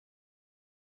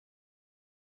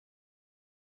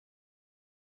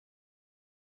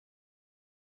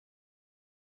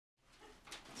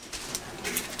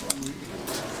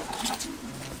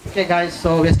Okay, guys,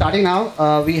 so we're starting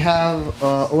now. We have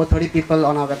over 30 people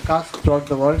on our webcast throughout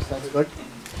the world, so that's good.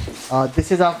 This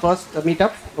is our first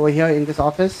meetup over here in this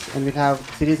office, and we'll have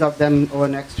a series of them over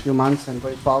the next few months and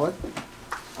going forward.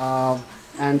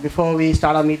 And before we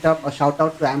start our meetup, a shout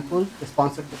out to Ampool, the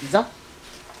sponsor of the pizza.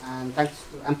 And thanks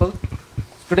to Ampool.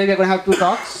 Today we're going to have two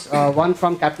talks. One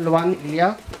from Capital One,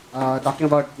 Ilya, talking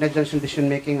about next generation decision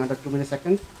making under 2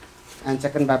 milliseconds. And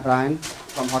second by Brian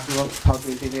from Hadoop, how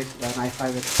to integrate an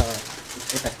i5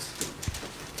 with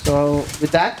Apex. So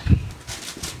with that,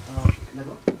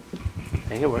 I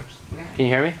think it works. Can you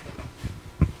hear me?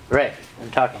 Right,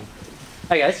 I'm talking.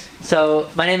 Hi guys, so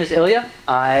my name is Ilya.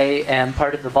 I am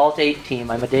part of the Vault 8 team.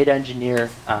 I'm a data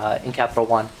engineer in Capital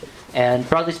One. And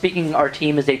broadly speaking, our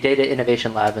team is a data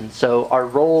innovation lab. And so our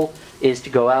role is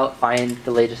to go out, find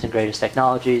the latest and greatest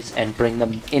technologies, and bring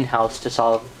them in-house to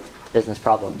solve business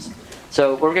problems.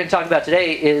 So what we're going to talk about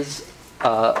today is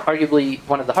arguably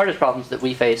one of the hardest problems that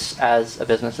we face as a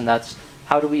business, and that's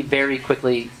how do we very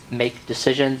quickly make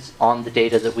decisions on the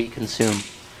data that we consume.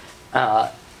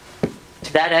 To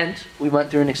that end, we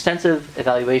went through an extensive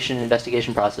evaluation and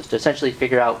investigation process to essentially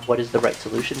figure out what is the right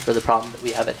solution for the problem that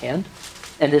we have at hand.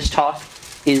 And this talk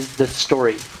is the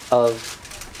story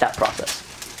of that process.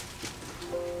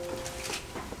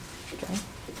 Okay,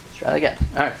 let's try that again.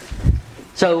 All right.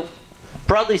 So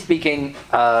broadly speaking,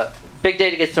 big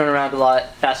data gets thrown around a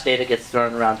lot. Fast data gets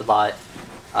thrown around a lot.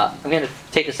 I'm going to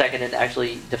take a second and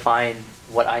actually define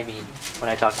what I mean when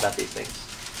I talk about these things.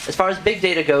 As far as big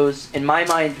data goes, in my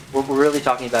mind, what we're really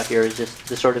talking about here is just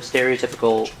the sort of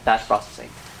stereotypical batch processing.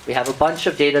 We have a bunch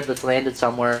of data that's landed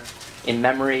somewhere in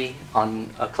memory, on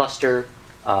a cluster,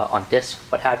 on disk,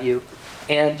 what have you.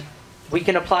 And we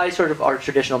can apply sort of our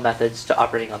traditional methods to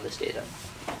operating on this data.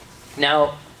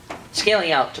 Now,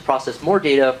 scaling out to process more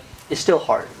data is still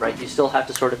hard, right? You still have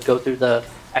to sort of go through the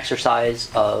exercise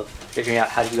of figuring out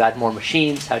how do you add more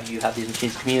machines, how do you have these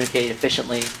machines communicate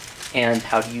efficiently, and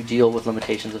how do you deal with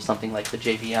limitations of something like the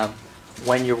JVM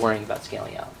when you're worrying about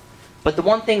scaling out. But the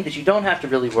one thing that you don't have to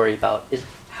really worry about is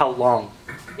how long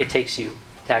it takes you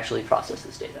to actually process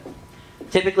this data.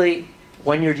 Typically,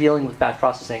 when you're dealing with batch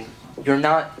processing, you're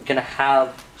not going to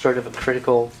have sort of a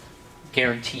critical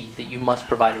guarantee that you must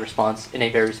provide a response in a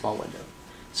very small window.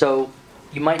 So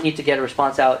you might need to get a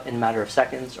response out in a matter of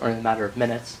seconds or in a matter of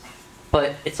minutes,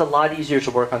 but it's a lot easier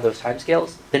to work on those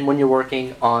timescales than when you're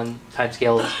working on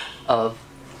timescales of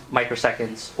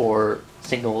microseconds or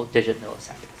single-digit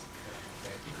milliseconds.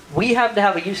 We have to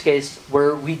have a use case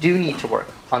where we do need to work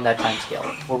on that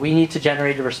timescale, where we need to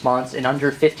generate a response in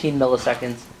under 15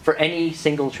 milliseconds for any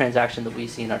single transaction that we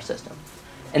see in our system.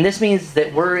 And this means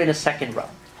that we're in a second realm.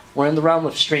 We're in the realm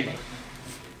of streaming.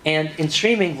 And in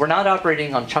streaming, we're not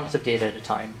operating on chunks of data at a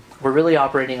time. We're really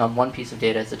operating on one piece of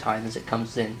data at a time as it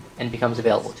comes in and becomes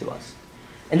available to us.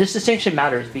 And this distinction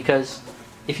matters because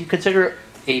if you consider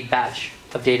a batch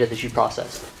of data that you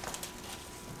process,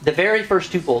 the very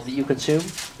first tuple that you consume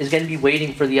is going to be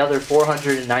waiting for the other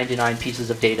 499 pieces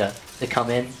of data that come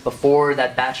in before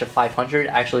that batch of 500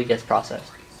 actually gets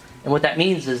processed. And what that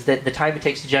means is that the time it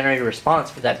takes to generate a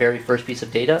response for that very first piece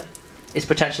of data is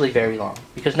potentially very long.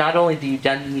 Because not only do you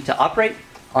then need to operate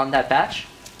on that batch,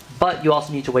 but you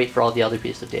also need to wait for all the other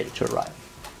pieces of data to arrive.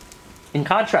 In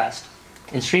contrast,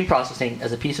 in stream processing,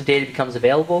 as a piece of data becomes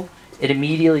available, it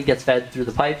immediately gets fed through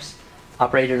the pipes,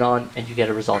 operated on, and you get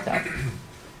a result out.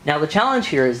 Now the challenge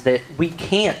here is that we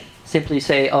can't simply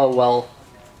say, oh, well,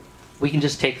 we can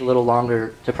just take a little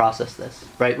longer to process this,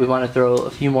 right? We want to throw a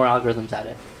few more algorithms at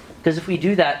it. Because if we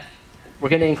do that, we're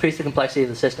going to increase the complexity of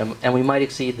the system, and we might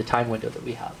exceed the time window that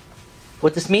we have.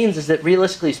 What this means is that,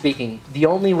 realistically speaking, the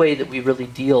only way that we really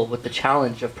deal with the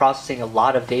challenge of processing a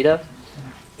lot of data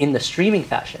in the streaming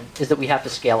fashion is that we have to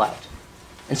scale out.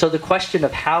 And so the question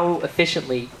of how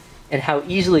efficiently and how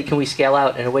easily can we scale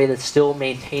out in a way that still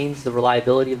maintains the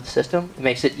reliability of the system, it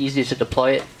makes it easy to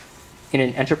deploy it in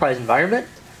an enterprise environment,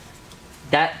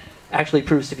 that actually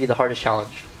proves to be the hardest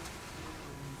challenge.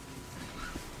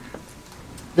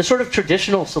 The sort of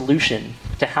traditional solution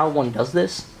to how one does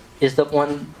this is that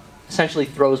one essentially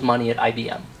throws money at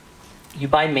IBM. You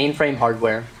buy mainframe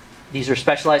hardware. These are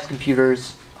specialized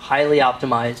computers, highly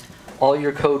optimized. All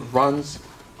your code runs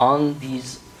on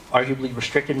these arguably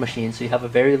restricted machines, so you have a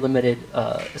very limited,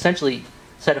 essentially,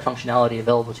 set of functionality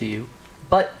available to you.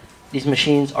 But these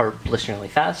machines are blisteringly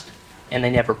fast, and they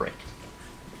never break.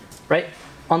 Right?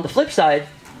 On the flip side,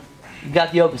 you've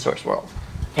got the open source world.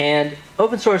 And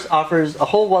open source offers a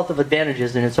whole wealth of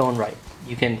advantages in its own right.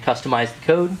 You can customize the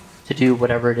code to do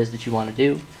whatever it is that you want to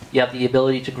do. You have the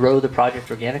ability to grow the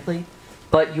project organically.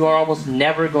 But you are almost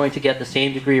never going to get the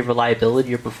same degree of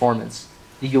reliability or performance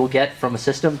that you'll get from a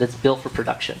system that's built for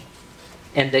production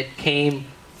and that came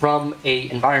from an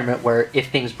environment where if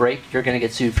things break, you're going to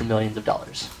get sued for millions of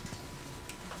dollars.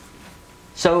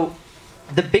 So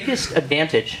the biggest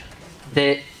advantage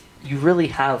that you really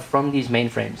have from these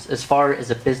mainframes as far as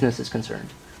a business is concerned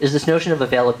is this notion of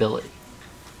availability.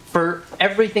 For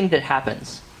everything that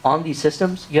happens on these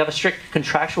systems, you have a strict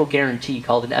contractual guarantee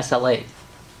called an SLA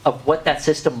of what that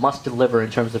system must deliver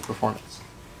in terms of performance.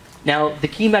 Now, the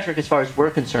key metric as far as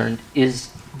we're concerned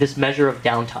is this measure of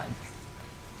downtime.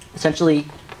 Essentially,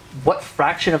 what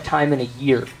fraction of time in a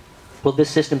year will this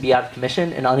system be out of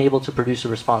commission and unable to produce a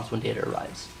response when data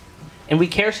arrives? And we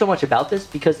care so much about this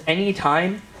because any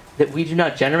time that we do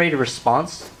not generate a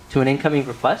response to an incoming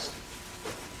request,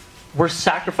 we're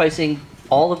sacrificing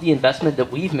all of the investment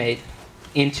that we've made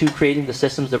into creating the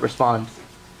systems that respond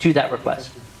to that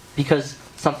request, because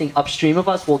something upstream of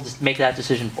us will just make that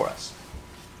decision for us.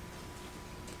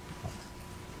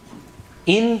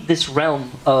 In this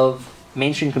realm of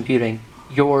mainstream computing,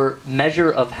 your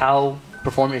measure of how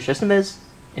performant your system is,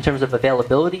 in terms of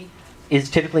availability, is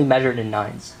typically measured in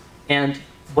nines. And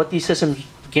what these systems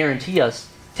guarantee us,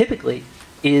 typically,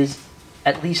 is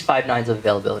at least 5 nines of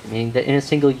availability, meaning that in a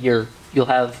single year, you'll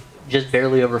have just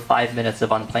barely over 5 minutes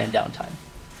of unplanned downtime.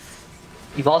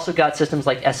 You've also got systems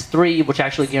like S3, which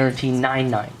actually guarantee 9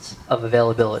 nines of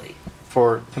availability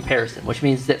for comparison, which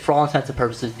means that for all intents and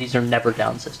purposes, these are never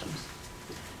down systems.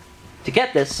 To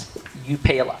get this, you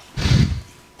pay a lot.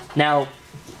 Now,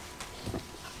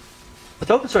 with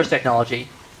open source technology,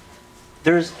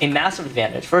 there's a massive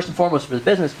advantage, first and foremost for the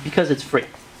business, because it's free,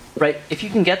 right? If you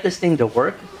can get this thing to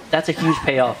work, that's a huge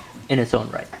payoff in its own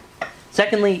right.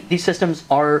 Secondly, these systems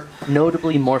are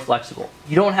notably more flexible.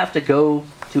 You don't have to go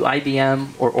to IBM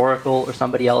or Oracle or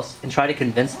somebody else and try to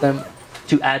convince them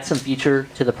to add some feature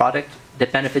to the product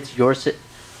that benefits your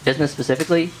business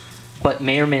specifically, but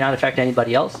may or may not affect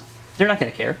anybody else. They're not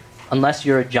going to care unless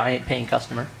you're a giant paying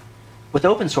customer. With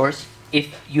open source,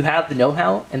 if you have the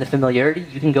know-how and the familiarity,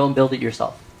 you can go and build it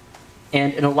yourself.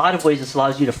 And in a lot of ways, this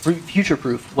allows you to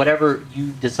future-proof whatever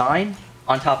you design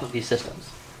on top of these systems.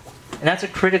 And that's a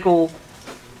critical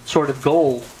sort of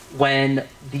goal when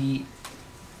the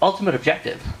ultimate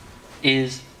objective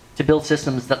is to build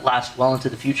systems that last well into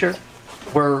the future,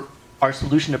 where our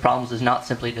solution to problems is not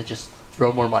simply to just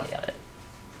throw more money at it.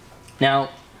 Now,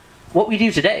 what we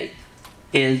do today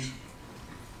is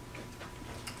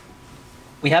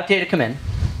we have data come in.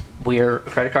 We're a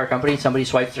credit card company. Somebody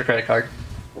swipes their credit card.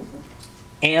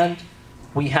 And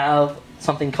we have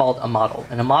something called a model.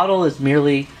 And a model is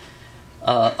merely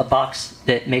a box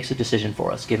that makes a decision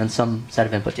for us, given some set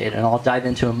of input data. And I'll dive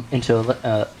into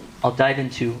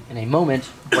in a moment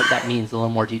what that means in a little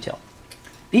more detail.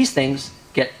 These things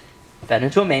get fed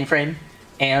into a mainframe,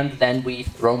 and then we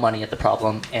throw money at the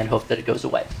problem and hope that it goes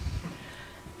away.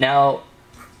 Now,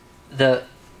 the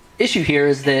issue here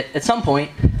is that at some point,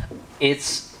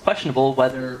 it's questionable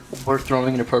whether we're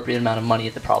throwing an appropriate amount of money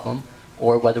at the problem,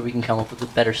 or whether we can come up with a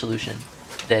better solution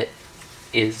that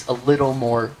is a little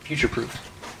more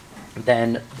future-proof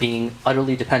than being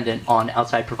utterly dependent on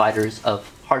outside providers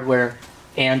of hardware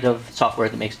and of software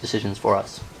that makes decisions for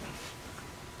us.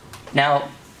 Now,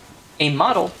 a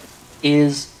model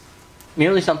is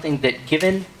merely something that,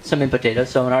 given some input data,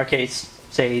 so in our case,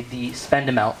 say the spend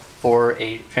amount for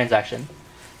a transaction,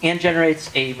 and generates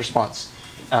a response.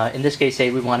 In this case,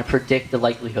 say we want to predict the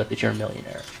likelihood that you're a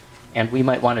millionaire. And we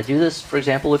might want to do this, for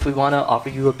example, if we want to offer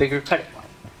you a bigger credit line.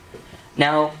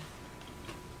 Now,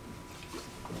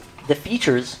 the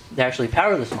features that actually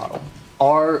power this model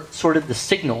are sort of the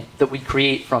signal that we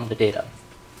create from the data.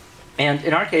 And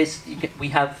in our case, we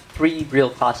have 3 real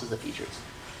classes of features.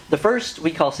 The first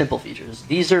we call simple features.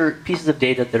 These are pieces of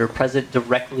data that are present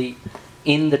directly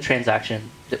in the transaction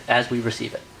as we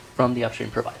receive it from the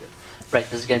upstream provider. Right,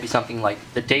 this is going to be something like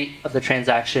the date of the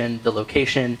transaction, the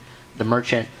location, the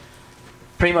merchant,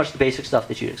 pretty much the basic stuff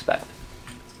that you'd expect.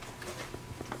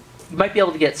 You might be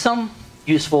able to get some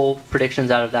useful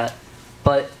predictions out of that,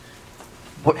 but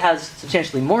what has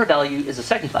substantially more value is a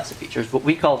second class of features, what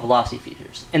we call velocity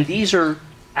features. And these are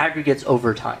aggregates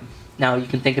over time. Now, you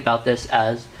can think about this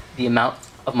as the amount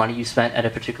of money you spent at a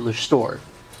particular store,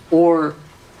 or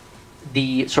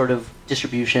the sort of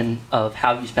distribution of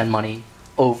how you spend money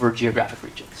over geographic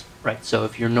regions, right? So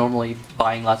if you're normally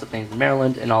buying lots of things in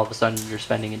Maryland and all of a sudden you're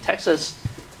spending in Texas,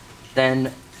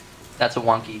 then that's a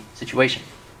wonky situation.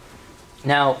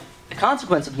 Now, the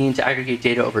consequence of needing to aggregate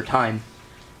data over time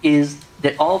is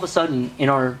that all of a sudden in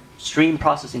our stream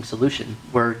processing solution,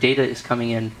 where data is coming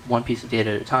in one piece of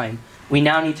data at a time, we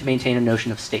now need to maintain a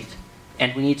notion of state.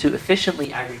 And we need to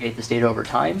efficiently aggregate this data over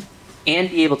time and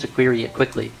be able to query it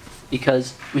quickly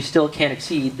because we still can't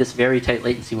exceed this very tight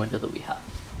latency window that we have.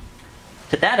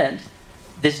 To that end,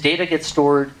 this data gets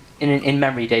stored in an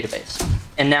in-memory database.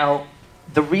 And now,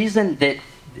 the reason that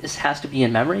this has to be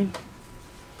in memory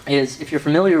is, if you're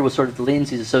familiar with sort of the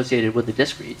latencies associated with the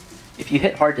disk read, if you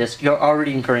hit hard disk, you're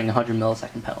already incurring a 100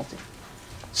 millisecond penalty.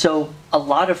 So a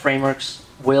lot of frameworks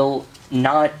will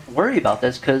not worry about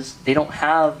this because they don't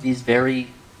have these very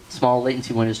small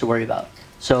latency windows to worry about.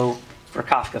 So for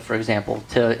Kafka, for example,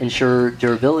 to ensure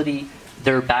durability,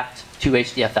 they're backed to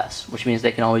HDFS, which means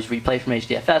they can always replay from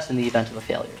HDFS in the event of a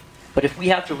failure. But if we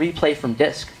have to replay from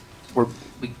disk,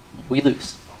 we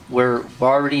lose. We're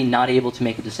already not able to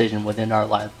make a decision within our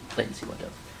live latency window.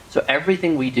 So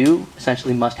everything we do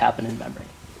essentially must happen in memory.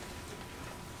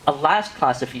 A last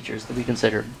class of features that we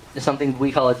consider is something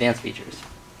we call advanced features.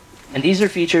 And these are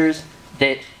features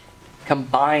that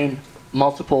combine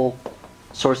multiple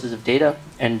sources of data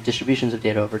and distributions of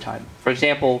data over time. For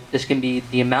example, this can be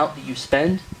the amount that you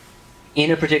spend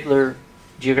in a particular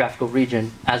geographical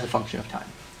region as a function of time.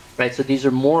 Right? So these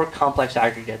are more complex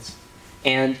aggregates.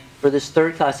 And for this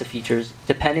third class of features,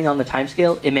 depending on the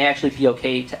timescale, it may actually be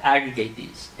okay to aggregate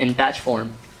these in batch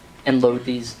form and load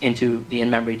these into the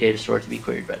in-memory data store to be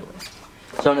queried readily.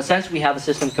 So in a sense, we have a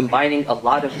system combining a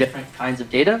lot of different kinds of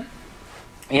data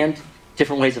and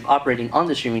different ways of operating on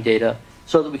the streaming data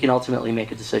so that we can ultimately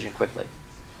make a decision quickly.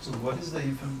 So what is the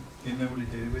in-memory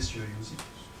database you're using?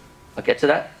 I'll get to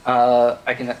that.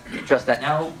 I can address that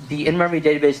now. The in-memory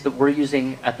database that we're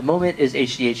using at the moment is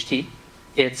HDHT.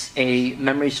 It's a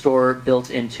memory store built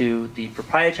into the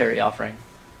proprietary offering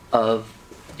of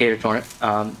Data Torrent,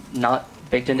 not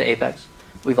baked into Apex.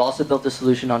 We've also built a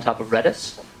solution on top of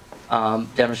Redis,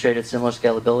 demonstrated similar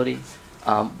scalability.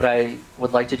 What I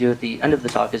would like to do at the end of the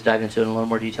talk is dive into in a little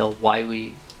more detail why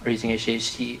we are using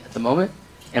HDHT at the moment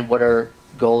and what our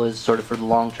goal is sort of for the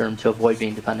long term to avoid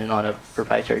being dependent on a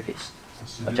proprietary piece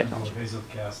of technology.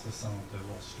 Hazelcast as some of the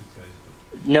Wall Street guys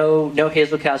do. No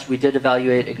Hazelcast. We did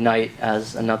evaluate Ignite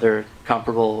as another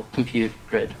comparable compute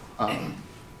grid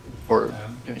for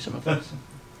doing some of those.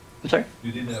 I'm sorry?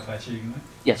 You did the Apache Ignite?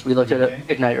 Yes, we looked at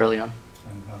Ignite early on.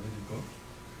 And how did it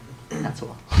go? Not so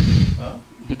well. Huh?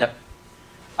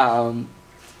 No.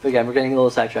 But again, we're getting a little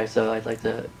sidetracked, so I'd like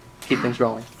to keep things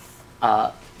rolling.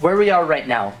 Where we are right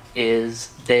now is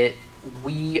that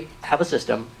we have a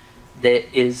system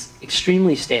that is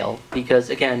extremely stale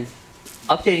because, again,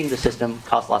 updating the system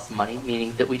costs lots of money,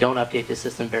 meaning that we don't update the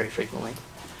system very frequently.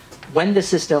 When the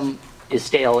system is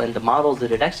stale and the models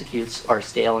that it executes are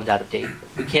stale and out of date,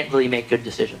 we can't really make good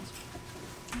decisions.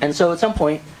 And so at some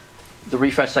point, the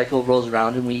refresh cycle rolls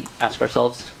around and we ask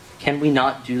ourselves, can we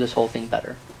not do this whole thing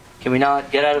better? Can we not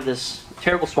get out of this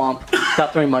terrible swamp,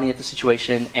 stop throwing money at the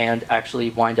situation, and actually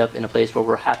wind up in a place where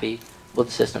we're happy with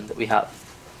the system that we have?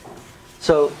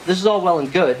 So this is all well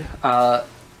and good.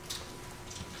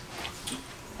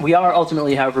 We are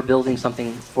ultimately, however, building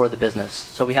something for the business.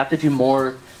 So we have to do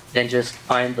more than just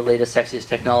find the latest, sexiest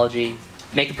technology,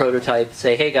 make a prototype,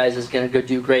 say, hey guys, this is going to go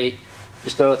do great,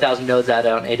 just throw 1,000 nodes at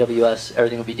it on AWS,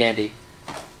 everything will be dandy.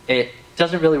 It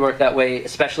doesn't really work that way,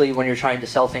 especially when you're trying to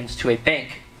sell things to a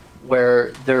bank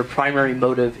where their primary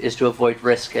motive is to avoid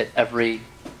risk at every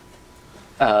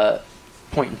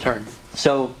point and turn.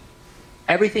 So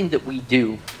everything that we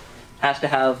do has to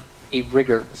have a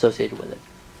rigor associated with it.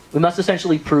 We must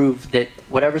essentially prove that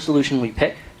whatever solution we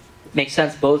pick makes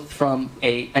sense both from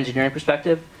an engineering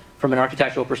perspective, from an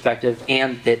architectural perspective,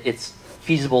 and that it's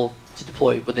feasible to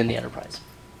deploy within the enterprise.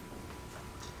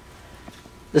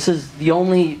 This is the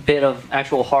only bit of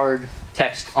actual hard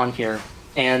text on here.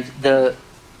 And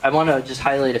I want to just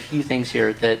highlight a few things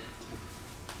here that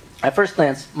at first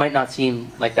glance might not seem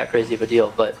like that crazy of a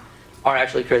deal, but are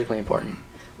actually critically important.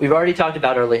 We've already talked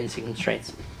about our latency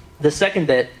constraints. The second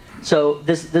bit, so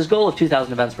this goal of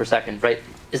 2,000 events per second, right,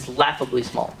 is laughably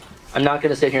small. I'm not going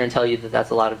to sit here and tell you that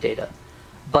that's a lot of data.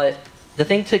 But the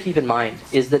thing to keep in mind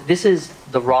is that this is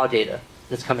the raw data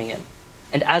that's coming in.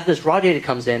 And as this raw data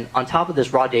comes in, on top of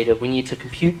this raw data, we need to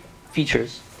compute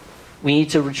features. We need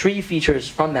to retrieve features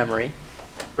from memory,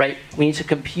 right? We need to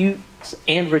compute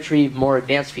and retrieve more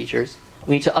advanced features.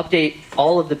 We need to update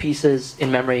all of the pieces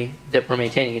in memory that we're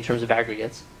maintaining in terms of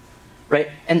aggregates, right?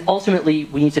 And ultimately,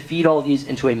 we need to feed all of these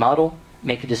into a model,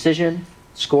 make a decision,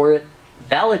 score it,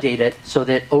 validate it so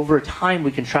that over time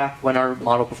we can track when our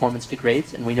model performance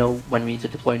degrades and we know when we need to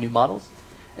deploy new models,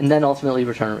 and then ultimately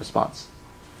return a response.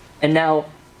 And now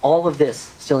all of this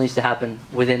still needs to happen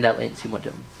within that latency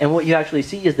window. And what you actually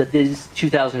see is that these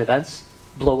 2,000 events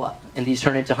blow up, and these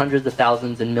turn into hundreds of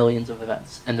thousands and millions of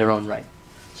events in their own right.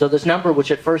 So this number,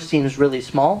 which at first seems really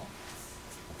small,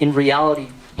 in reality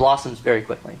blossoms very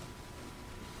quickly.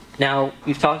 Now,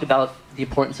 we've talked about the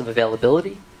importance of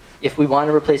availability. If we want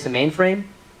to replace a mainframe,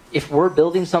 if we're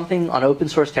building something on open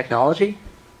source technology,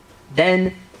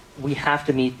 then we have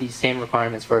to meet these same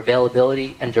requirements for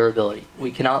availability and durability. We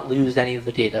cannot lose any of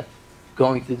the data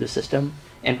going through the system,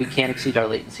 and we can't exceed our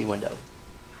latency window.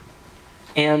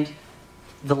 And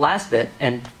the last bit,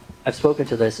 and I've spoken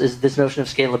to this, is this notion of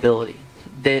scalability.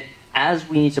 That as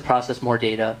we need to process more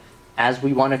data, as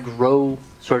we want to grow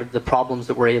sort of the problems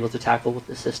that we're able to tackle with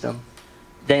the system,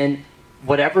 then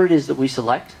whatever it is that we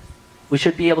select, we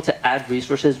should be able to add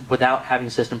resources without having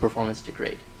system performance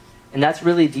degrade. And that's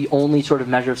really the only sort of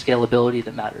measure of scalability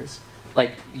that matters.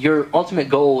 Like, your ultimate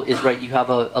goal is, right, you have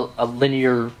a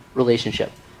linear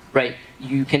relationship, right?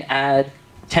 You can add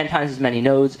 10 times as many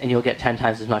nodes and you'll get 10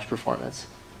 times as much performance.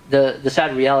 The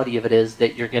sad reality of it is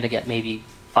that you're going to get maybe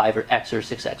 5 or X or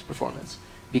 6X performance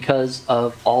because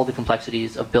of all the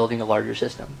complexities of building a larger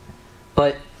system.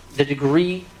 But the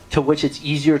degree to which it's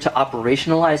easier to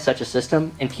operationalize such a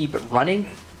system and keep it running,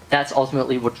 that's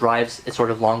ultimately what drives its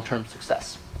sort of long-term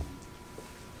success.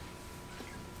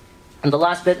 And the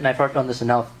last bit, and I've harped on this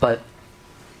enough, but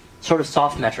sort of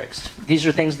soft metrics. These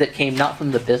are things that came not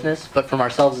from the business, but from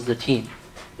ourselves as a team,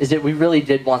 is that we really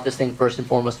did want this thing first and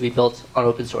foremost to be built on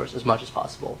open source as much as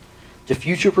possible. To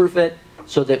future-proof it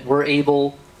so that we're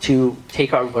able to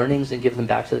take our learnings and give them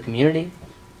back to the community,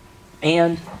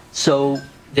 and so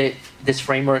that this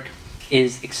framework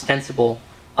is extensible,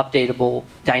 updatable,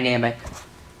 dynamic,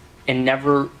 and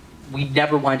we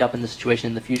never wind up in the situation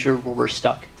in the future where we're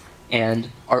stuck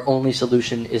and our only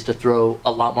solution is to throw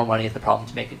a lot more money at the problem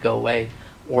to make it go away,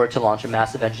 or to launch a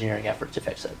massive engineering effort to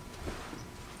fix it.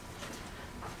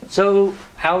 So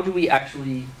how do we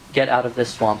actually get out of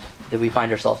this swamp that we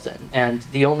find ourselves in? And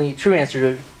the only true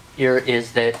answer here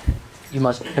is that you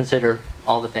must consider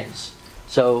all the things.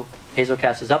 So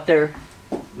Hazelcast is up there.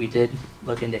 We did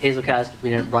look into Hazelcast. We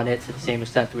didn't run it to the same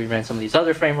extent that we ran some of these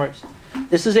other frameworks.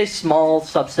 This is a small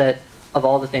subset of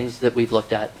all the things that we've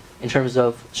looked at in terms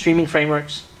of streaming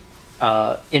frameworks,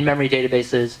 in-memory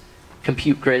databases,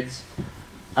 compute grids.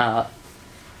 Of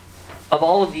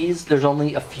all of these, there's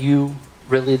only a few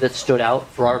really that stood out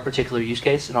for our particular use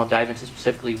case, and I'll dive into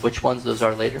specifically which ones those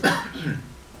are later.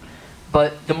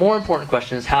 But the more important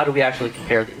question is, how do we actually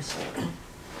compare these?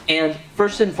 And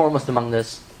first and foremost among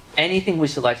this, anything we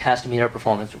select has to meet our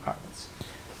performance requirements.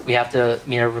 We have to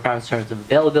meet our requirements in terms of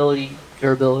availability,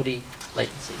 durability,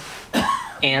 latency,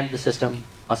 and the system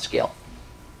must scale.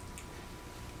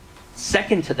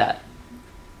 Second to that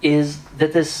is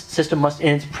that this system must,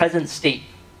 in its present state,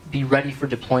 be ready for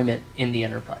deployment in the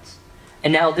enterprise.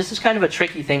 And now this is kind of a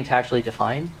tricky thing to actually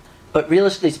define, but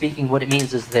realistically speaking, what it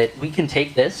means is that we can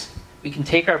take this, we can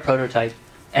take our prototype,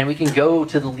 and we can go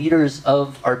to the leaders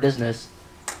of our business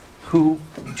who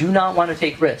do not want to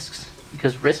take risks,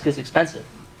 because risk is expensive.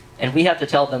 And we have to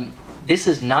tell them, this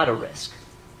is not a risk.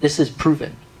 This is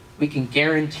proven. We can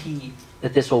guarantee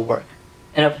that this will work.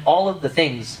 And of all of the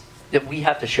things that we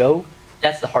have to show,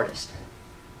 that's the hardest,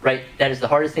 right? That is the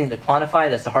hardest thing to quantify.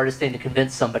 That's the hardest thing to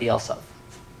convince somebody else of.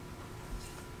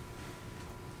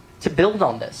 To build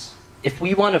on this, if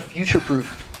we want to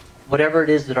future-proof whatever it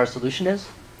is that our solution is,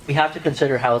 we have to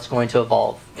consider how it's going to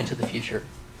evolve into the future.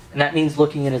 And that means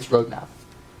looking at its roadmap.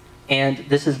 And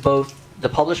this is both the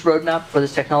published roadmap for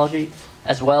this technology,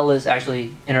 as well as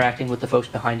actually interacting with the folks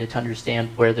behind it to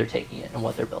understand where they're taking it and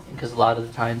what they're building. Because a lot of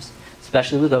the times,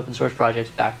 especially with open source projects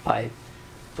backed by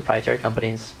proprietary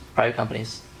companies, private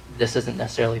companies, this isn't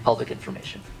necessarily public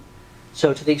information.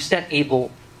 So to the extent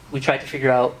able, we try to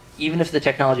figure out, even if the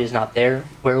technology is not there,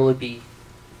 where will it be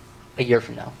a year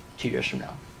from now, 2 years from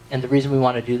now? And the reason we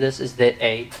want to do this is that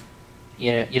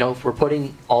if we're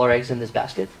putting all our eggs in this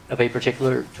basket of a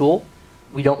particular tool,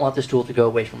 we don't want this tool to go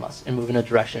away from us and move in a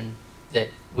direction that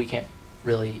we can't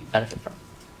really benefit from.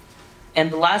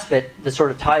 And the last bit that sort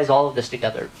of ties all of this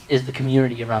together is the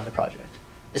community around the project.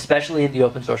 Especially in the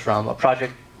open source realm, a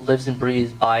project lives and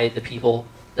breathes by the people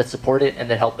that support it and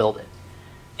that help build it.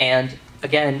 And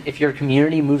again, if your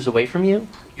community moves away from you,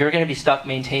 you're going to be stuck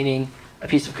maintaining a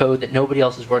piece of code that nobody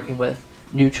else is working with.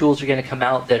 New tools are going to come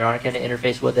out that aren't going to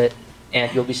interface with it,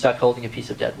 and you'll be stuck holding a piece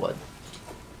of dead wood.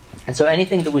 And so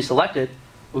anything that we selected,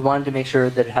 we wanted to make sure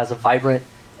that it has a vibrant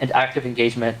and active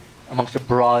engagement amongst a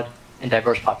broad and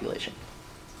diverse population.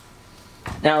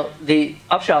 Now, the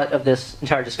upshot of this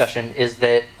entire discussion is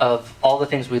that of all the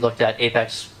things we looked at,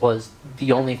 Apex was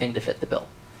the only thing to fit the bill.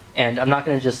 And I'm not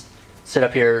going to just sit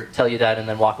up here, tell you that, and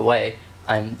then walk away.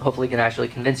 I'm hopefully going to actually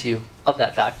convince you of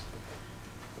that fact.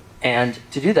 And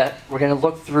to do that, we're going to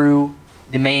look through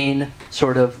the main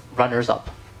sort of runners-up.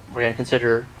 We're going to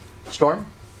consider Storm.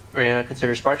 We're going to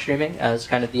consider Spark Streaming as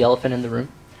kind of the elephant in the room.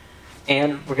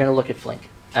 And we're going to look at Flink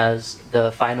as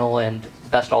the final and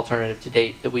best alternative to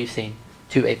date that we've seen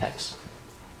to Apex.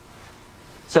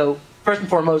 So first and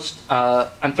foremost,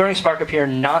 I'm throwing Spark up here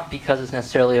not because it's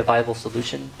necessarily a viable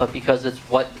solution, but because it's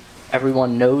what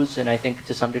everyone knows and I think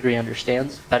to some degree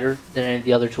understands better than any of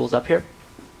the other tools up here.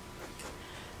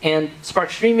 And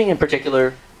Spark Streaming in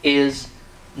particular is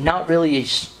not really a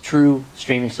true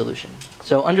streaming solution.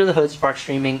 So under the hood, Spark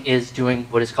Streaming is doing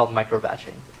what is called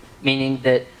micro-batching, meaning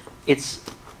that it's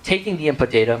taking the input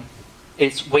data,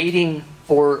 it's waiting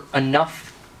for enough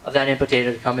of that input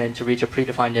data to come in to reach a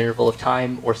predefined interval of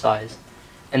time or size,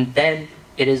 and then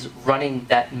it is running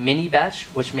that mini batch,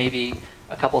 which may be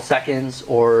a couple seconds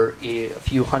or a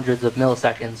few hundreds of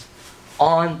milliseconds,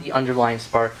 on the underlying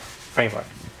Spark framework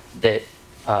that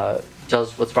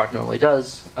does what Spark normally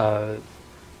does,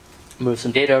 moves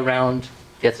some data around,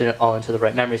 gets it all into the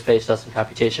right memory space, does some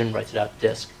computation, writes it out to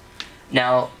disk.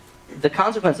 Now, the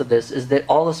consequence of this is that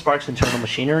all of Spark's internal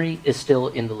machinery is still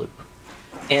in the loop.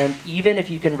 And even if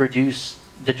you can reduce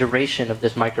the duration of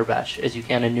this microbatch, as you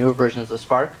can in newer versions of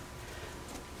Spark,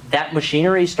 that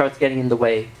machinery starts getting in the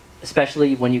way,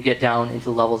 especially when you get down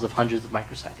into levels of hundreds of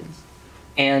microseconds.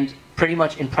 And pretty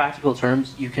much in practical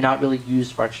terms, you cannot really use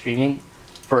Spark Streaming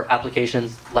for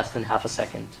applications less than half a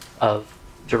second of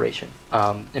duration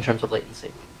in terms of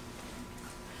latency.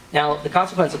 Now, the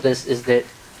consequence of this is that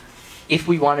if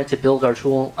we wanted to build our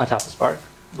tool on top of Spark,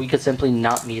 we could simply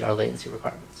not meet our latency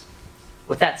requirements.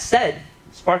 With that said,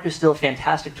 Spark is still a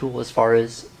fantastic tool as far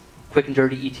as quick and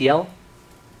dirty ETL,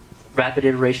 rapid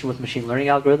iteration with machine learning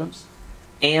algorithms,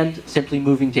 and simply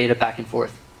moving data back and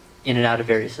forth in and out of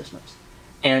various systems.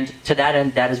 And to that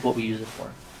end, that is what we use it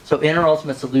for. So in our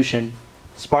ultimate solution,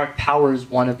 Spark powers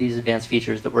one of these advanced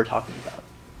features that we're talking about.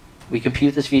 We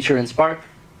compute this feature in Spark,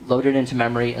 load it into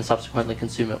memory, and subsequently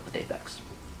consume it with Apex.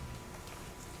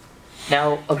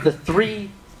 Now, of the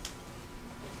three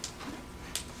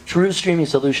true streaming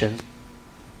solutions,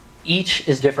 each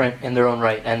is different in their own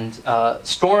right. And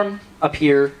Storm up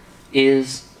here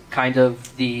is kind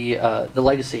of the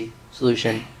legacy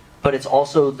solution, but it's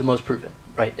also the most proven,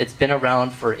 right? It's been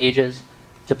around for ages,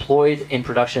 deployed in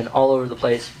production all over the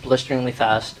place, blisteringly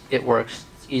fast. It works.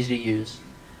 It's easy to use.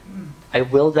 I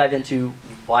will dive into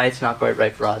why it's not quite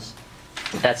right for us.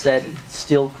 That said, it's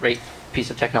still a great piece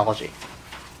of technology.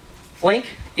 Flink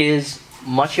is a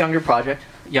much younger project,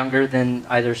 younger than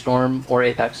either Storm or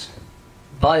Apex,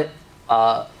 but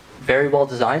very well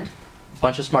designed, a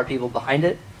bunch of smart people behind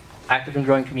it, active and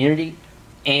growing community,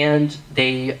 and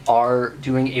they are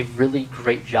doing a really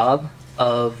great job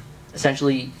of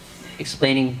essentially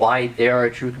explaining why they are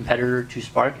a true competitor to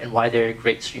Spark and why they're a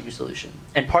great streaming solution.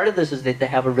 And part of this is that they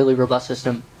have a really robust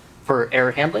system for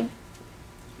error handling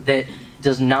that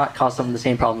does not cause some of the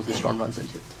same problems that Storm runs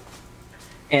into.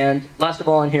 And last of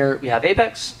all in here, we have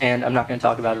Apex, and I'm not going to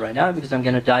talk about it right now because I'm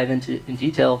going to dive into in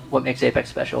detail what makes Apex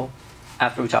special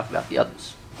after we talk about the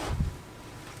others.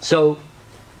 So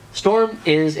Storm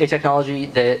is a technology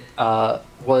that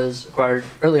was acquired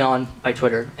early on by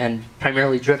Twitter and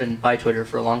primarily driven by Twitter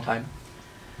for a long time.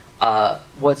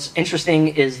 What's interesting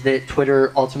is that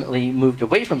Twitter ultimately moved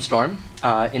away from Storm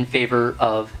in favor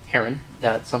of Heron.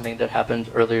 That's something that happened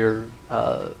earlier,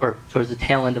 or towards the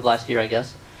tail end of last year, I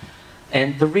guess.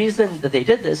 And the reason that they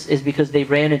did this is because they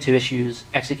ran into issues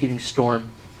executing Storm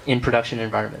in production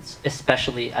environments,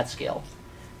 especially at scale.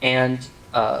 And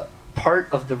part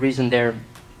of the reason there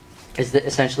is that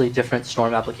essentially different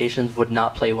Storm applications would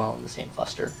not play well in the same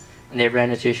cluster. And they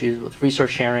ran into issues with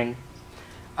resource sharing,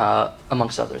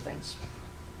 amongst other things.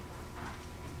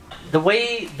 The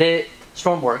way that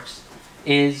Storm works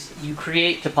is you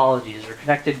create topologies or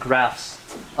connected graphs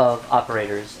of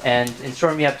operators. And in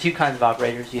Storm, you have two kinds of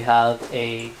operators. You have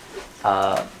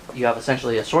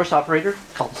essentially a source operator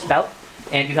called spout,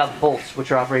 and you have bolts,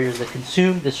 which are operators that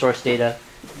consume the source data,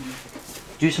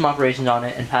 do some operations on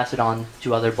it, and pass it on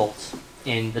to other bolts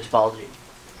in the topology.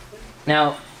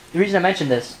 Now, the reason I mention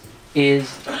this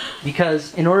is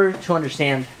because in order to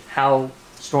understand how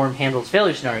Storm handles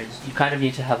failure scenarios, you kind of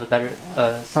need to have a better,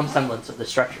 some semblance of the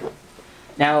structure.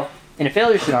 Now, in a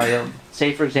failure scenario,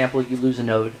 say for example you lose a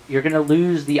node, you're going to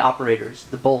lose the operators,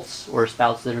 the bolts or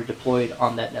spouts that are deployed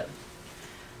on that node.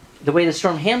 The way the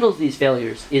Storm handles these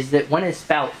failures is that when a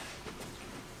spout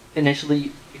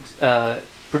initially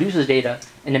produces data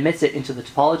and emits it into the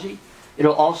topology,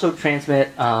 it'll also transmit,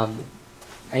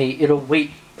 it'll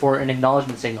wait for an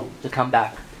acknowledgement signal to come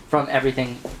back from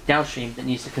everything downstream that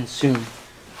needs to consume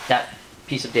that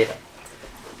piece of data.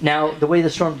 Now, the way the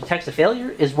Storm detects a failure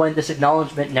is when this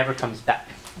acknowledgement never comes back.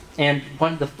 And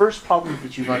one of the first problems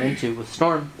that you run into with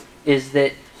Storm is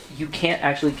that you can't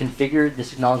actually configure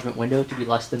this acknowledgement window to be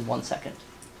less than 1 second.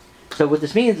 So what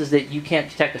this means is that you can't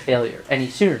detect a failure any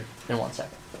sooner than 1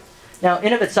 second. Now,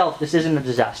 in of itself, this isn't a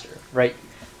disaster, right?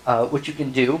 What you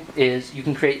can do is you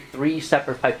can create 3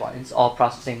 separate pipelines, all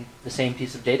processing the same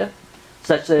piece of data,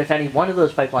 such that if any one of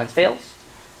those pipelines fails,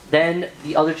 then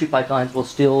the other 2 pipelines will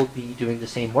still be doing the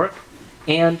same work,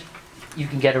 and you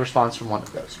can get a response from one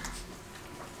of those.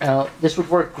 This would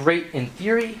work great in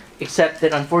theory, except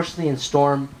that unfortunately in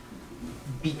Storm,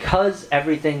 because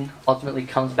everything ultimately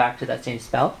comes back to that same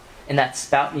spout, and that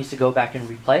spout needs to go back and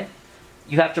replay,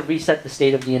 you have to reset the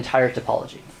state of the entire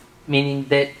topology. Meaning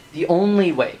that the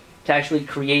only way to actually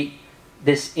create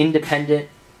this independent,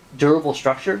 durable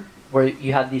structure, where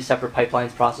you have these separate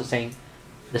pipelines processing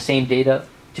the same data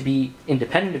to be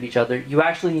independent of each other, you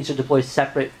actually need to deploy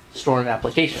separate Storm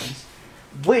applications.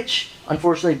 Which,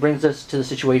 unfortunately, brings us to the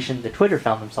situation that Twitter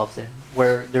found themselves in,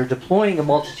 where they're deploying a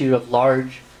multitude of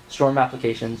large Storm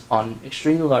applications on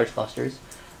extremely large clusters,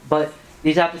 but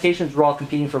these applications were all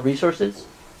competing for resources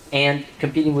and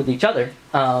competing with each other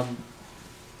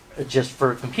just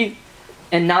for compute,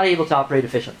 and not able to operate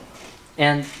efficiently.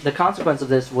 And the consequence of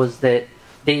this was that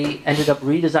they ended up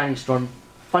redesigning Storm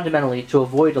fundamentally to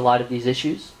avoid a lot of these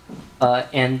issues,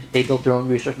 and they built their own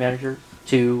resource manager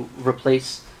to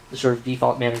replace the sort of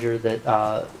default manager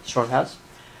that Storm has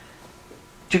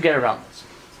to get around this.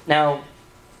 Now,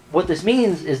 what this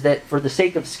means is that for the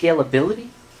sake of scalability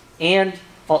and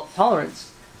fault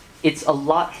tolerance, it's a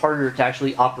lot harder to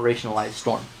actually operationalize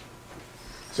Storm.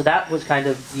 So that was kind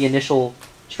of the initial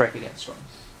strike against Storm.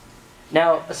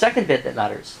 Now, a second bit that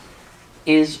matters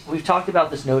is we've talked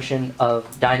about this notion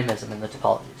of dynamism in the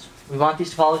topologies. We want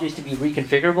these topologies to be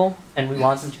reconfigurable, and we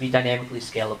want them to be dynamically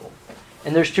scalable.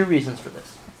 And there's 2 reasons for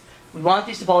this. We want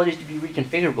these topologies to be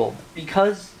reconfigurable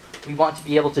because we want to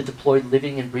be able to deploy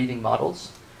living and breathing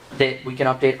models that we can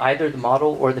update either the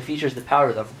model or the features that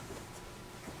power them.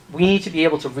 We need to be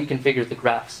able to reconfigure the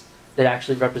graphs that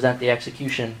actually represent the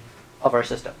execution of our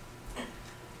system.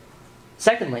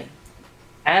 Secondly,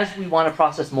 as we want to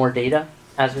process more data,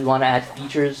 as we want to add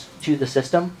features to the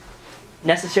system,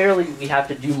 necessarily we have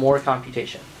to do more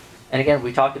computation. And again,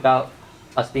 we talked about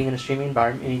us being in a streaming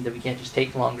environment, meaning that we can't just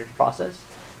take longer to process.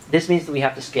 This means that we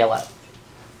have to scale out.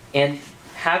 And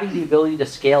having the ability to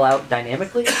scale out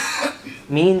dynamically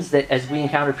means that as we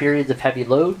encounter periods of heavy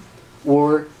load,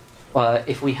 or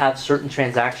if we have certain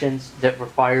transactions that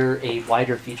require a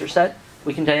wider feature set,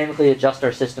 we can dynamically adjust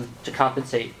our system to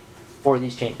compensate for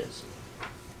these changes.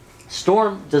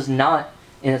 Storm does not,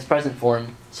 in its present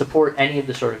form, support any of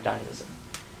the sort of dynamism.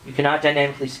 You cannot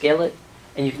dynamically scale it,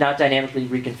 and you cannot dynamically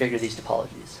reconfigure these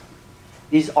topologies.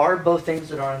 These are both things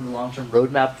that are on the long-term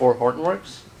roadmap for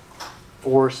Hortonworks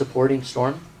for supporting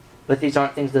Storm, but these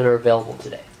aren't things that are available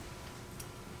today.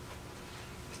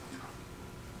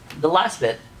 The last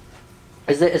bit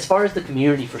is that as far as the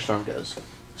community for Storm goes,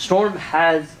 Storm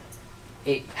had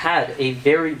a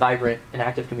very vibrant and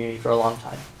active community for a long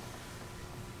time.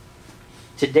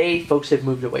 Today, folks have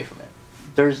moved away from it.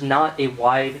 There's not a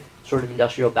wide sort of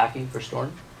industrial backing for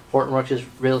Storm. Hortonworks is,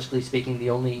 realistically speaking, the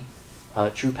only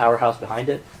true powerhouse behind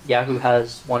it. Yahoo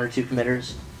has 1 or 2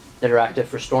 committers that are active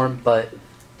for Storm, but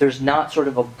there's not sort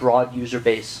of a broad user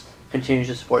base continuing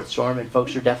to support Storm, and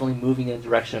folks are definitely moving in the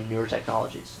direction of newer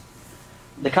technologies.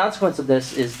 The consequence of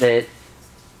this is that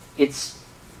it's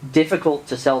difficult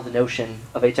to sell the notion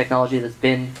of a technology that's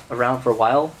been around for a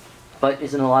while, but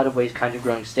is in a lot of ways kind of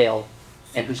growing stale,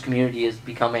 and whose community is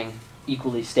becoming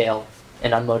equally stale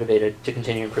and unmotivated to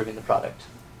continue improving the product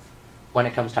when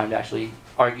it comes time to actually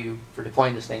argue for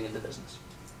deploying this thing into business.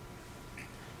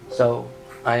 So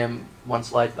I am 1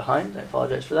 slide behind. I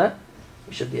apologize for that.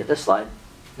 We should be at this slide.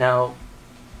 Now,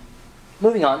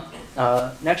 moving on,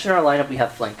 next in our lineup we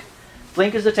have Flink.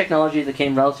 Flink is a technology that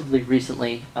came relatively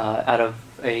recently out of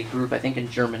a group, I think, in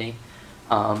Germany.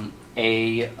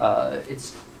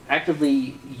 It's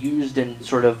actively used and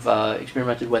sort of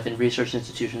experimented with in research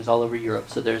institutions all over Europe,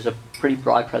 so there's a pretty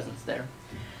broad presence there.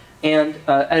 And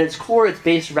at its core, it's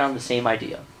based around the same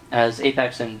idea as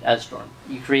Apex and as Storm.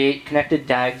 You create connected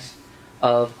DAGs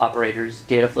of operators,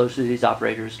 data flows through these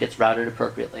operators, gets routed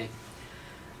appropriately.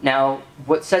 Now,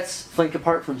 what sets Flink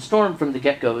apart from Storm from the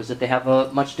get-go is that they have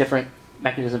a much different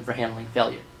mechanism for handling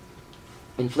failure.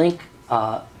 In Flink,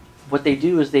 what they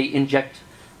do is they inject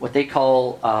what they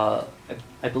call,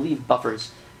 I believe,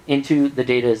 buffers into the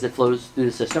data as it flows through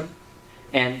the system.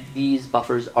 And these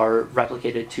buffers are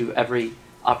replicated to every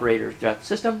operator throughout the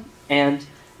system. And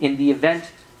in the event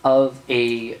of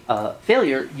a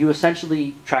failure, you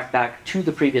essentially track back to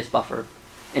the previous buffer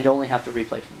and only have to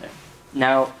replay from there.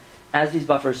 Now, as these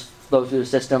buffers flow through the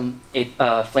system,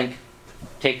 Flink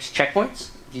takes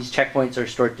checkpoints. These checkpoints are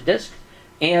stored to disk,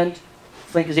 and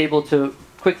Flink is able to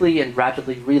quickly and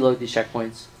rapidly reload these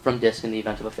checkpoints from disk in the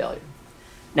event of a failure.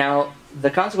 Now, the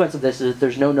consequence of this is that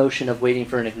there's no notion of waiting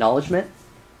for an acknowledgement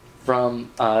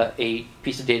from a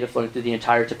piece of data flowing through the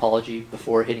entire topology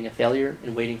before hitting a failure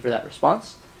and waiting for that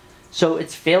response. So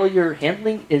its failure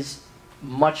handling is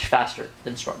much faster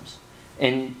than Storm's.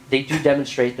 And they do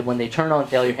demonstrate that when they turn on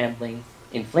failure handling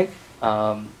in Flink,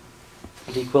 the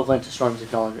equivalent to Storm's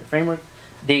acknowledgement framework,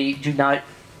 they do not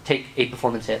take a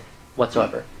performance hit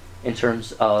whatsoever in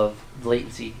terms of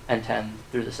latency end-to-end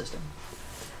through the system.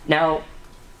 Now,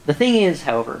 the thing is,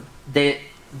 however, that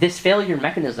this failure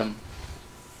mechanism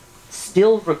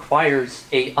still requires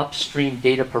a upstream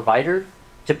data provider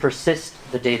to persist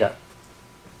the data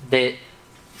that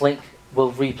Flink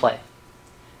will replay.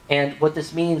 And what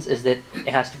this means is that it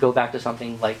has to go back to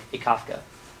something like a Kafka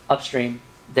upstream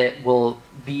that will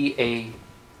be a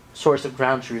source of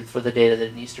ground truth for the data that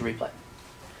it needs to replay.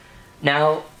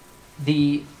 Now,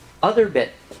 the other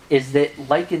bit is that,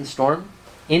 like in Storm,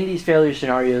 in these failure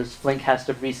scenarios, Flink has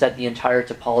to reset the entire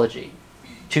topology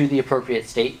to the appropriate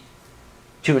state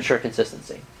to ensure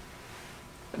consistency.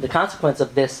 The consequence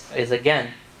of this is,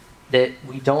 again, that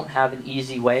we don't have an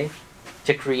easy way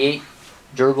to create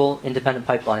durable, independent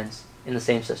pipelines in the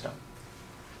same system.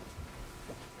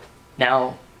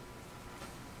 Now,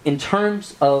 in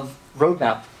terms of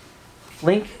roadmap,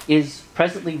 Flink is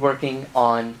presently working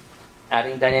on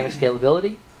adding dynamic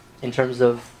scalability in terms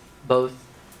of both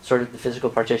sort of the physical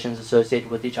partitions associated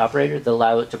with each operator that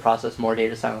allow it to process more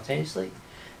data simultaneously,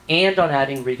 and on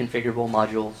adding reconfigurable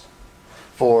modules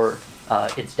for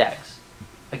its DAGs.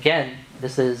 Again,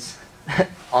 this is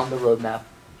on the roadmap,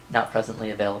 not presently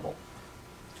available.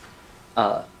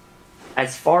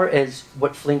 As far as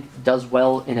what Flink does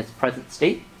well in its present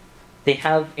state, they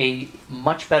have a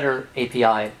much better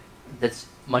API that's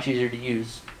much easier to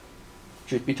use,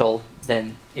 truth be told,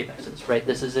 than Apex is, right?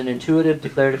 This is an intuitive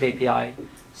declarative API,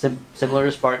 similar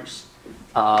to Spark's,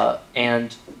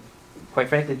 and quite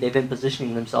frankly, they've been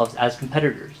positioning themselves as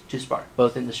competitors to Spark,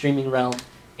 both in the streaming realm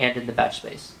and in the batch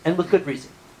space, and with good reason,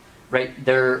 right?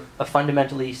 They're a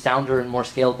fundamentally sounder and more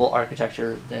scalable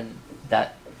architecture than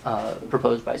that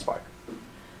proposed by Spark.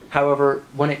 However,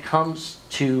 when it comes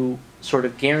to sort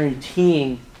of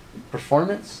guaranteeing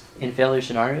performance in failure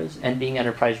scenarios and being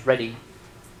enterprise ready,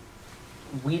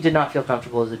 we did not feel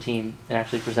comfortable as a team in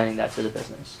actually presenting that to the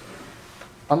business.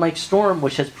 Unlike Storm,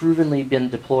 which has provenly been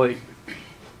deployed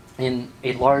in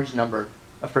a large number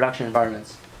of production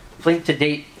environments, Flink to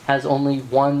date has only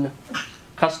one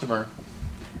customer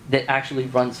that actually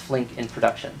runs Flink in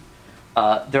production.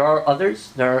 There are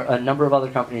others. There are a number of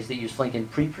other companies that use Flink in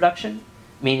pre-production,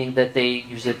 meaning that they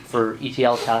use it for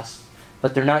ETL tasks,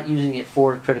 but they're not using it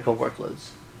for critical workloads.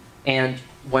 And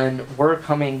when we're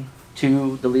coming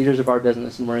to the leaders of our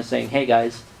business and we're saying, hey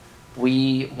guys,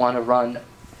 we want to run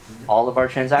all of our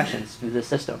transactions through this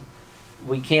system,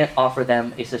 we can't offer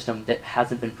them a system that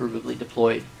hasn't been provably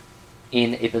deployed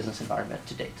in a business environment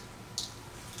to date.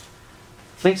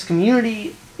 Flink's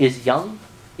community is young.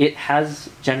 It has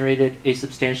generated a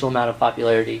substantial amount of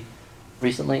popularity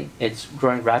recently. It's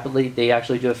growing rapidly. They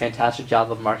actually do a fantastic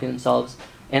job of marketing themselves,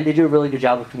 and they do a really good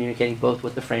job of communicating both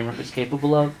what the framework is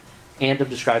capable of and of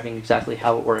describing exactly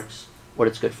how it works, what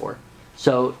it's good for.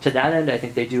 So to that end, I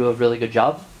think they do a really good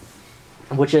job,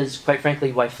 which is, quite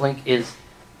frankly, why Flink is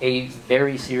a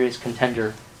very serious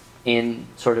contender in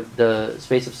sort of the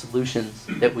space of solutions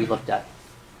that we looked at.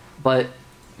 But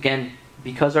again,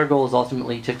 because our goal is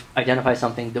ultimately to identify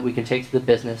something that we can take to the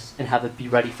business and have it be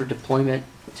ready for deployment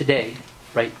today,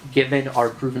 right, given our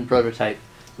proven prototype,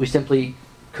 we simply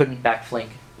couldn't back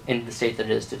Flink in the state that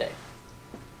it is today.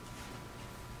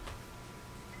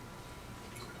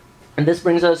 And this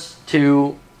brings us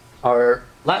to our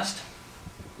last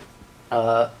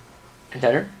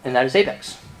contender, and that is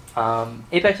Apex.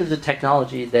 Apex is a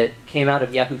technology that came out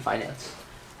of Yahoo Finance.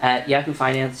 At Yahoo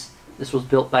Finance, this was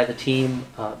built by the team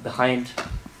behind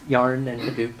Yarn and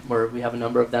Hadoop, where we have a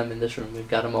number of them in this room. We've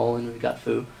got Amol and we've got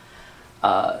Fu.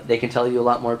 They can tell you a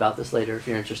lot more about this later if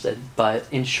you're interested. But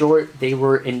in short, they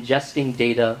were ingesting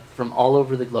data from all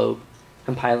over the globe,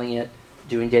 compiling it,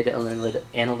 doing data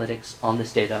analytics on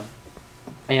this data.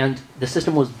 And the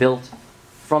system was built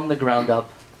from the ground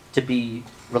up to be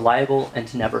reliable and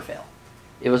to never fail.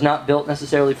 It was not built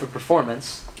necessarily for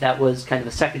performance. That was kind of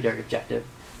a secondary objective.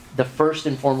 The first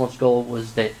and foremost goal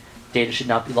was that data should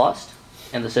not be lost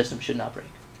and the system should not break.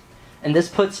 And this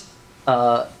puts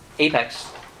Apex,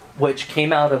 which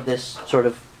came out of this sort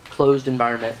of closed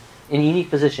environment, in a unique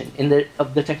position. In that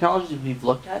of the technologies we've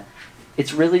looked at,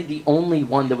 it's really the only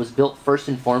one that was built first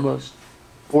and foremost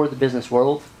for the business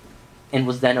world and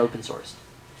was then open sourced.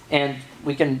 And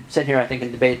we can sit here, I think,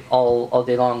 and debate all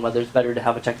day long whether it's better to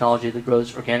have a technology that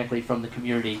grows organically from the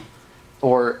community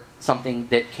or something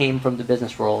that came from the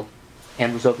business world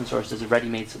and was open sourced as a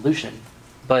ready-made solution.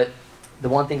 But the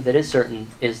one thing that is certain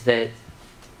is that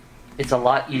it's a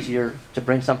lot easier to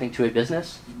bring something to a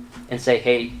business and say,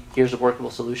 hey, here's a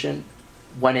workable solution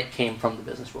when it came from the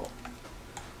business world.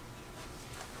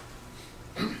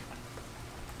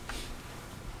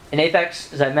 In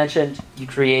Apex, as I mentioned, you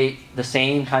create the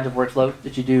same kind of workflow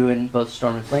that you do in both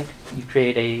Storm and Flink. You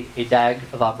create a DAG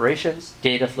of operations.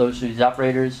 Data flows through these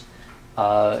operators.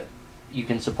 You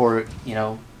can support,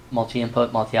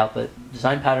 multi-input, multi-output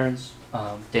design patterns.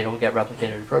 Data will get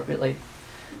replicated appropriately.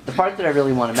 The part that I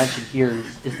really want to mention here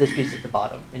is this piece at the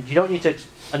bottom. And you don't need to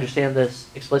understand this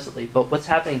explicitly, but what's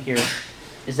happening here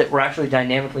is that we're actually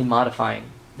dynamically modifying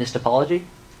this topology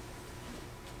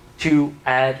to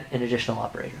add an additional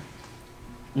operator.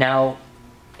 Now,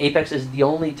 Apex is the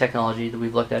only technology that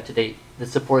we've looked at to date that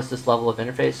supports this level of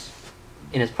interface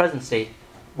in its present state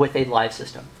with a live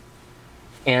system.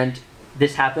 And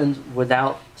this happens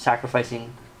without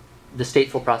sacrificing the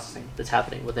stateful processing that's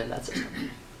happening within that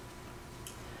system.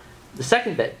 The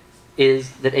second bit is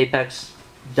that Apex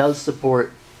does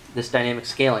support this dynamic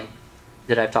scaling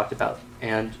that I've talked about,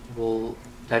 and we'll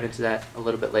dive into that a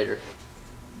little bit later.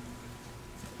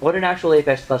 What an actual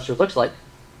Apex cluster looks like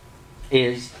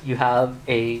is you have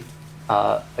a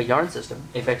Yarn system.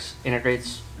 Apex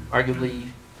integrates arguably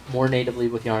more natively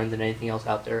with Yarn than anything else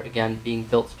out there, again, being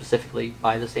built specifically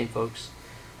by the same folks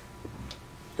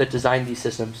that designed these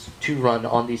systems to run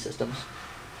on these systems.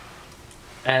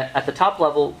 At the top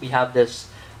level, we have this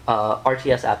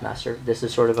RTS app master. This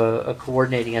is sort of a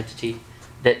coordinating entity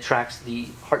that tracks the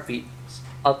heartbeats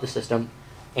of the system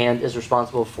and is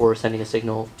responsible for sending a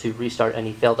signal to restart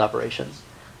any failed operations.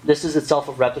 This is itself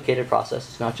a replicated process.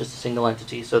 It's not just a single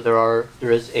entity, so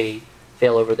there is a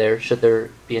failover there should there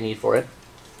be a need for it.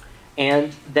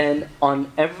 And then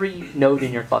on every node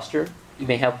in your cluster, you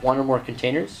may have one or more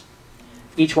containers.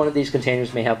 Each one of these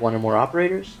containers may have one or more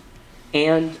operators.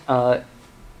 And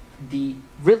the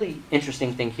really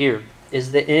interesting thing here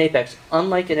is that in Apex,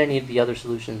 unlike in any of the other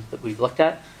solutions that we've looked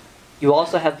at, you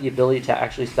also have the ability to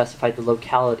actually specify the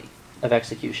locality of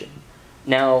execution.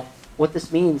 Now, what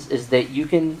this means is that you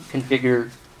can configure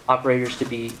operators to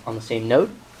be on the same node.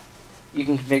 You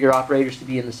can configure operators to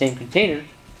be in the same container.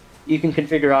 You can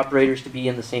configure operators to be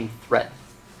in the same thread.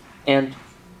 And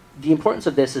the importance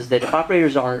of this is that if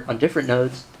operators are on different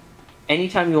nodes,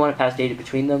 anytime you want to pass data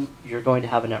between them, you're going to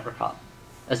have a network hop,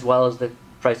 as well as the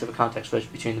price of a context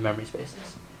switch between the memory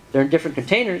spaces. They're in different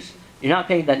containers. You're not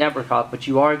paying that network hop, but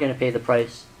you are going to pay the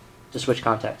price to switch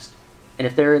context. And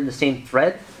if they're in the same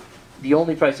thread, the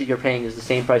only price that you're paying is the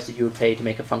same price that you would pay to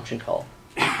make a function call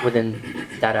within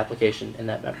that application in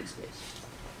that memory space.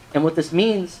 And what this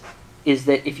means is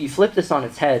that if you flip this on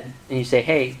its head and you say,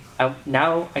 hey,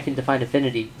 now I can define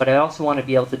affinity, but I also want to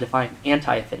be able to define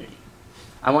anti-affinity.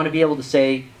 I want to be able to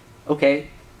say, okay,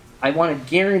 I want to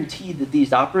guarantee that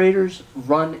these operators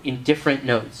run in different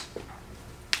nodes.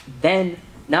 Then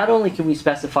not only can we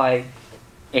specify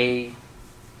a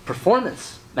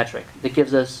performance metric that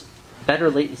gives us better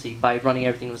latency by running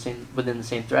everything within the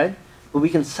same thread, but we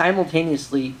can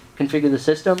simultaneously configure the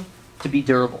system to be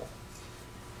durable.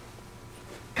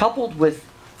 Coupled with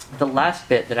the last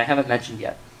bit that I haven't mentioned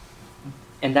yet,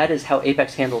 and that is how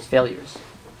Apex handles failures.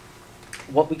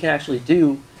 What we can actually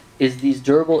do is these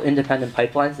durable independent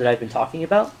pipelines that I've been talking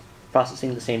about,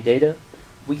 processing the same data,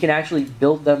 we can actually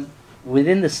build them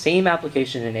within the same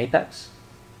application in Apex,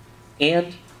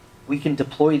 and we can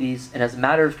deploy these, and as a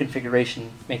matter of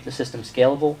configuration, make the system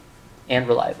scalable and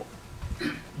reliable.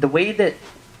 The way that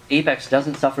Apex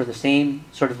doesn't suffer the same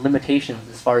sort of limitations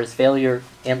as far as failure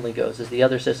handling goes as the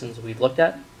other systems we've looked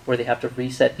at, where they have to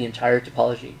reset the entire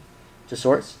topology to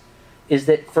source, is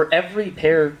that for every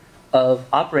pair of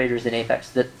operators in Apex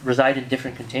that reside in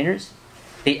different containers,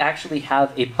 they actually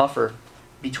have a buffer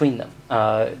between them.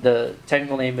 The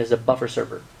technical name is a buffer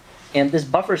server. And this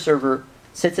buffer server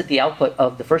sits at the output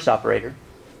of the first operator,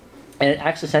 and it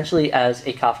acts essentially as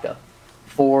a Kafka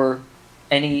for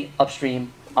any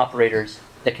upstream operators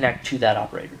that connect to that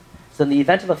operator. So in the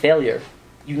event of a failure,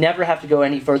 you never have to go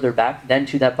any further back than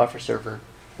to that buffer server,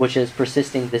 which is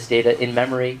persisting this data in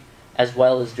memory as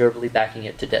well as durably backing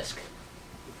it to disk.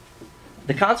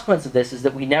 The consequence of this is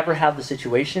that we never have the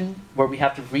situation where we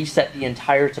have to reset the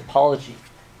entire topology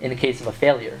in the case of a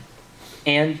failure.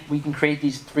 And we can create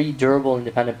these 3 durable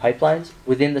independent pipelines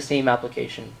within the same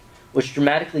application, which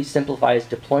dramatically simplifies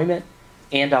deployment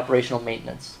and operational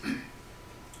maintenance.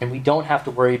 And we don't have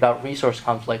to worry about resource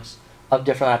conflicts of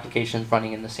different applications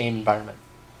running in the same environment.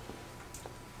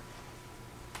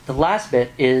 The last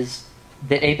bit is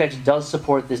that Apex does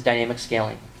support this dynamic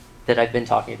scaling that I've been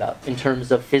talking about in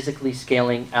terms of physically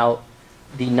scaling out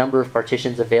the number of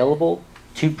partitions available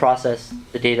to process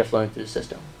the data flowing through the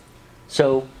system.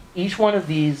 So each one of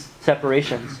these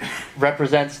separations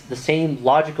represents the same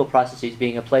logical processes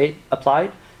being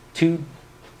applied to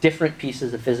different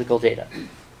pieces of physical data.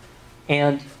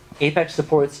 And Apex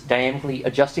supports dynamically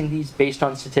adjusting these based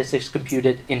on statistics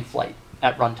computed in flight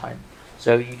at runtime.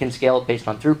 So you can scale based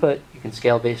on throughput, you can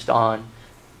scale based on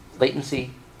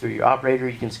latency through your operator,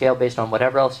 you can scale based on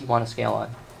whatever else you want to scale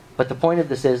on. But the point of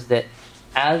this is that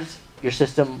as your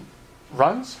system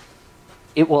runs,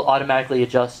 it will automatically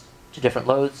adjust to different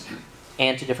loads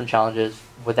and to different challenges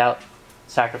without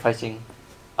sacrificing,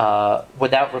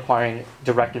 without requiring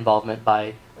direct involvement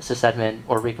by a sysadmin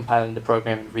or recompiling the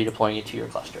program and redeploying it to your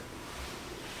cluster.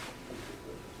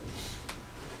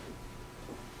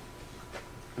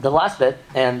 The last bit,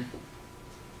 and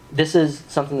this is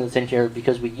something that's in here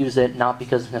because we use it, not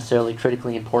because it's necessarily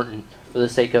critically important for the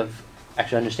sake of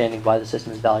actually understanding why the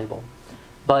system is valuable.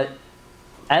 But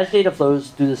as data flows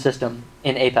through the system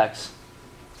in Apex,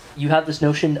 you have this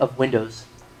notion of windows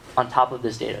on top of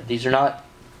this data. These are not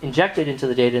injected into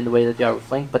the data in the way that they are with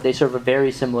Flink, but they serve a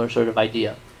very similar sort of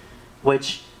idea,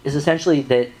 which is essentially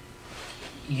that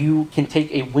you can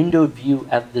take a windowed view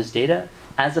of this data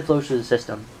as it flows through the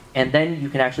system, and then you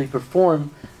can actually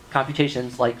perform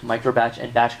computations like micro-batch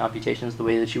and batch computations the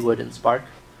way that you would in Spark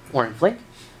or in Flink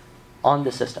on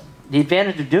the system. The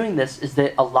advantage of doing this is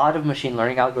that a lot of machine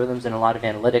learning algorithms and a lot of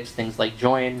analytics, things like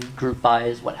join, group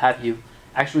bys, what have you,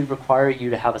 actually require you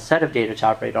to have a set of data to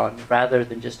operate on rather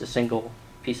than just a single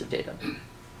piece of data.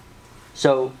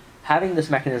 So having this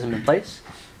mechanism in place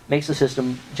makes the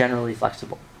system generally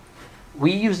flexible.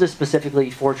 We use this specifically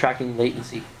for tracking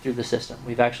latency through the system.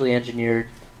 We've actually engineered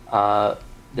the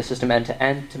system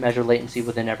end-to-end to measure latency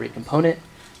within every component,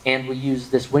 and we use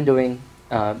this windowing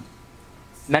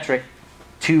metric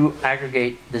to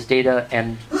aggregate this data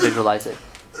and visualize it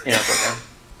in our program.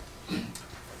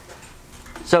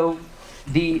 So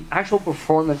the actual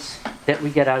performance that we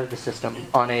get out of the system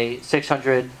on a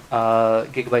 600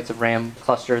 gigabytes of RAM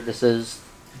cluster, this is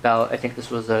about, I think this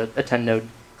was a 10-node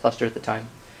cluster at the time,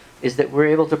 is that we're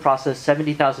able to process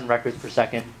 70,000 records per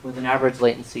second with an average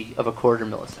latency of 1/4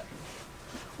 millisecond,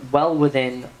 well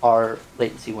within our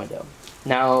latency window.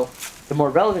 Now, the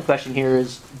more relevant question here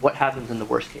is what happens in the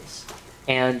worst case?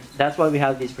 And that's why we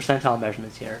have these percentile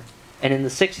measurements here. And in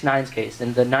the 6 nines case,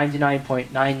 in the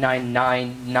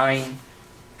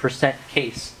 99.9999%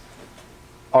 case,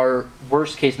 our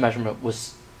worst case measurement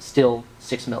was still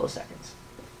 6 milliseconds.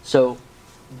 So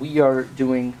we are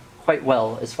doing quite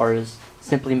well as far as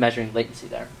simply measuring latency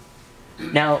there.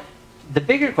 Now, the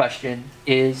bigger question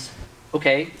is,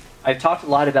 okay, I've talked a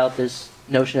lot about this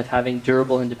notion of having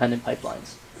durable independent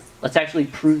pipelines. Let's actually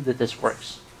prove that this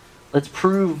works. Let's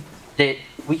prove that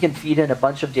we can feed in a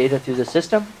bunch of data through the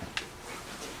system,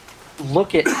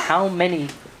 look at how many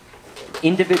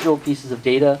individual pieces of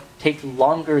data take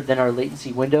longer than our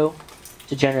latency window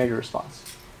to generate a response.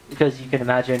 Because you can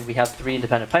imagine we have 3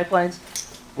 independent pipelines.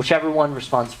 Whichever one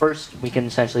responds first, we can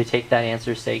essentially take that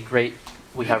answer, say, great,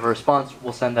 we have a response,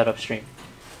 we'll send that upstream.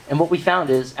 And what we found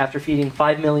is, after feeding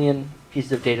 5 million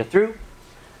pieces of data through,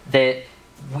 that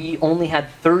we only had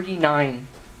 39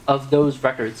 of those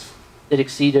records that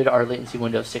exceeded our latency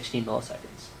window of 16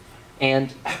 milliseconds.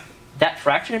 And that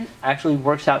fraction actually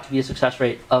works out to be a success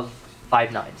rate of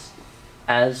 5 nines,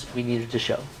 as we needed to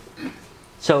show.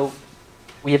 So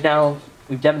we've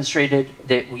demonstrated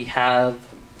that we have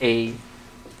a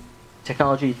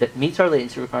technology that meets our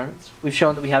latency requirements. We've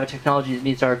shown that we have a technology that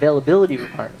meets our availability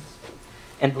requirements.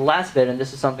 And the last bit, and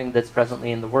this is something that's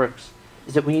presently in the works,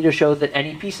 is that we need to show that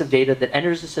any piece of data that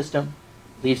enters the system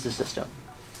leaves the system.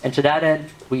 And to that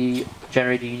end, we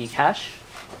generate a unique hash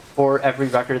for every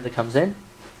record that comes in,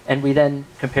 and we then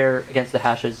compare against the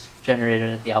hashes generated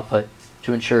at the output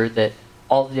to ensure that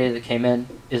all the data that came in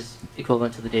is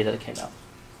equivalent to the data that came out.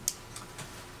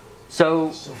 So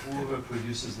whoever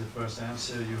produces the first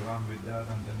answer, you run with that,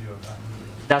 and then you're done.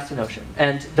 That's the notion.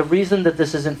 And the reason that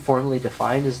this isn't formally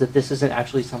defined is that this isn't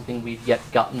actually something we've yet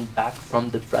gotten back from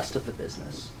the rest of the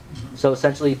business. So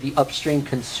essentially, the upstream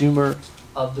consumer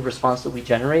of the response that we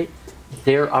generate,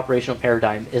 their operational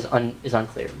paradigm is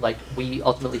unclear. Like, we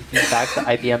ultimately feed back to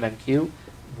IBM MQ.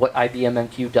 What IBM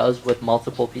MQ does with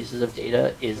multiple pieces of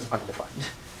data is undefined.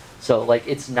 So like,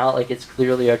 it's not like it's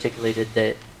clearly articulated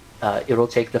that it'll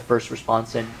take the first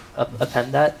response and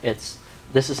append that.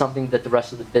 This is something that the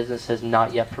rest of the business has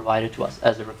not yet provided to us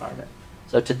as a requirement.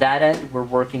 So to that end, we're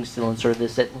working still in sort of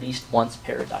this at least once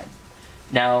paradigm.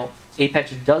 Now,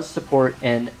 Apex does support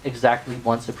an exactly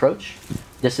once approach.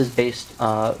 This is based,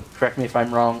 correct me if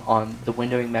I'm wrong, on the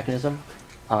windowing mechanism.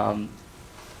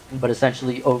 But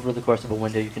essentially, over the course of a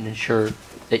window, you can ensure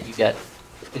that you get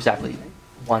exactly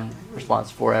one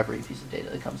response for every piece of data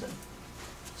that comes in.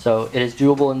 So it is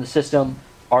doable in the system.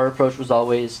 Our approach was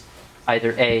always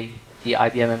either A, the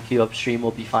IBM MQ upstream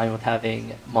will be fine with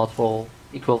having multiple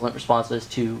equivalent responses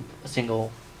to a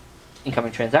single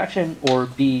incoming transaction, or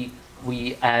B,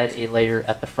 we add a layer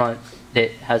at the front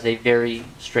that has a very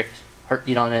strict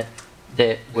heartbeat on it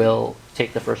that will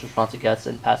take the first response it gets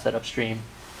and pass that upstream,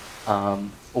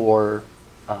 or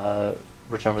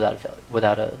return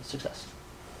without a success.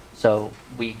 So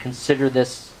we consider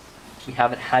this, we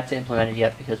haven't had to implement it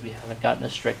yet because we haven't gotten a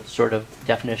strict sort of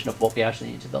definition of what we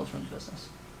actually need to build from the business.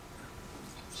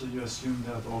 So you assume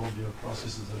that all of your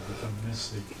processes are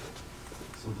deterministic,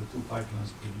 so the two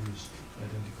pipelines produce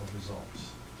identical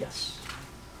results. Yes.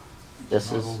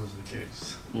 This is not always the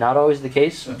case. Not always the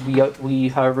case. We,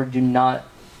 however, do not,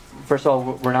 first of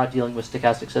all, we're not dealing with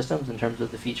stochastic systems in terms of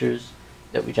the features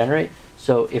that we generate.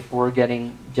 So if we're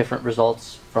getting different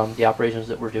results from the operations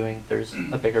that we're doing, there's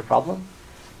a bigger problem.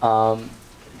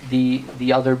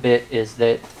 The other bit is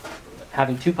that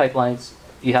having two pipelines,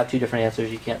 you have two different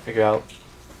answers, you can't figure out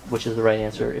which is the right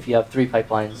answer. If you have three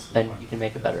pipelines, then you can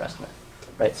make a better estimate,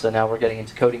 right? So now we're getting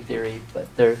into coding theory, but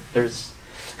there's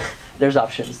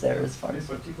options there as far as.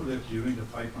 Particularly if during the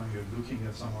pipeline you're looking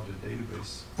at some other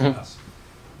database task,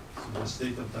 so the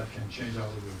state of that can change out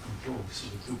of your control. So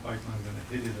the two pipelines are going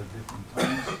to hit it at different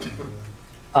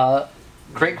times.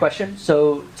 Great question.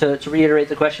 So to reiterate,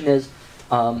 the question is,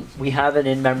 we have an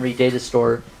in-memory data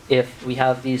store. If we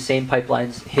have these same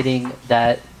pipelines hitting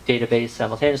that database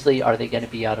simultaneously, are they going to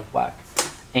be out of whack?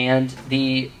 And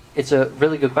it's a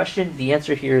really good question. The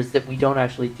answer here is that we don't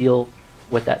actually deal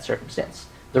with that circumstance.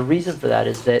 The reason for that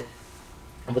is that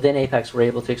within Apex, we're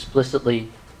able to explicitly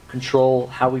control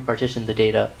how we partition the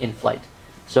data in flight.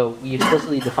 So we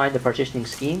explicitly define the partitioning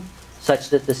scheme such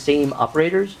that the same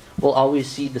operators will always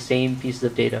see the same pieces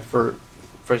of data for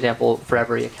example, for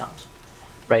every account,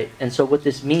 right? And so what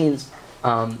this means,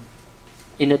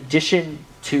 in addition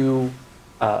to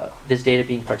this data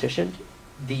being partitioned,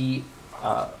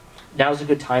 now is a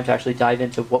good time to actually dive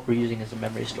into what we're using as a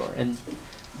memory store. And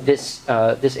this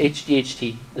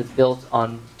HDHT that's built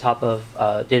on top of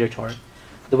data torrent,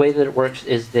 the way that it works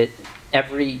is that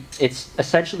it's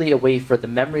essentially a way for the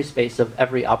memory space of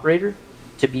every operator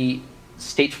to be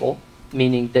stateful,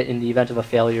 meaning that in the event of a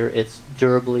failure, it's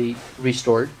durably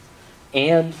restored,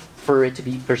 and for it to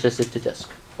be persisted to disk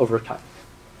over time.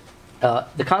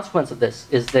 The consequence of this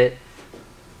is that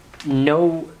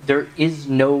there is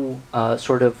no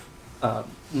sort of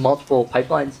multiple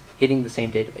pipelines hitting the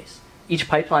same database. Each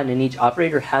pipeline and each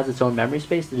operator has its own memory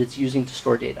space that it's using to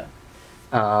store data.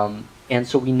 And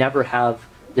so we never have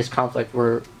this conflict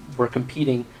where we're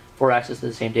competing for access to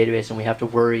the same database and we have to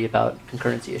worry about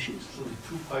concurrency issues. So the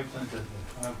two pipelines that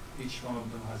they have, each one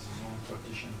of them has its own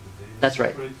partition of the data. That's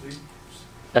right. Separately?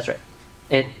 That's right.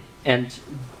 And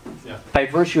by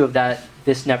virtue of that,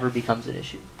 this never becomes an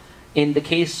issue. In the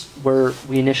case where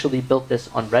we initially built this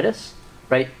on Redis,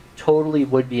 right, totally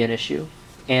would be an issue.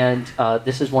 And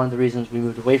this is one of the reasons we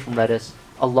moved away from Redis,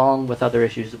 along with other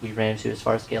issues that we ran into as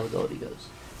far as scalability goes.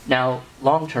 Now,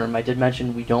 long term, I did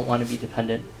mention we don't want to be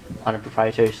dependent on a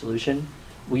proprietary solution.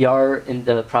 We are in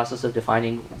the process of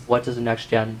defining what does a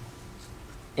next-gen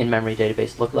in-memory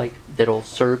database look like that'll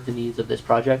serve the needs of this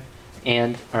project,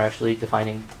 and are actually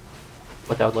defining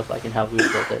what that would look like and how we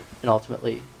would build it, and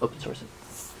ultimately open source it.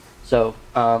 So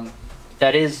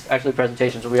that is actually a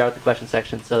presentation, so we are at the question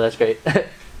section, so that's great.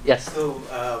 Yes? So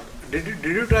did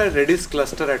you try Redis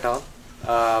cluster at all,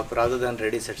 rather than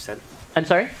Redis itself? I'm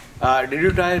sorry? Did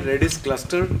you try Redis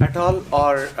cluster at all,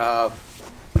 or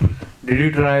did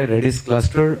you try Redis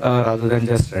cluster rather than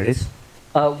just Redis?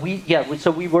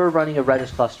 So we were running a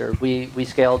Redis cluster. We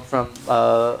scaled from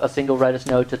a single Redis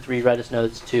node to 3 Redis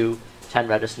nodes to 10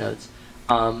 Redis nodes.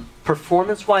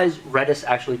 Performance-wise, Redis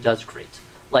actually does great.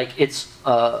 Like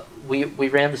we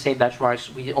ran the same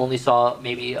benchmarks. We only saw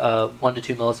maybe 1 to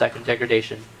 2 millisecond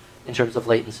degradation in terms of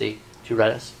latency to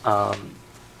Redis.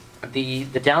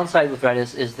 The downside with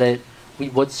Redis is that we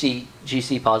would see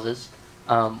GC pauses,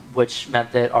 which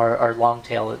meant that our long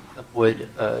tail would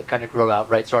kind of grow out,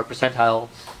 right? So our percentile,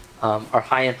 our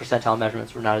high-end percentile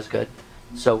measurements were not as good.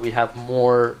 So we'd have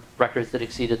more records that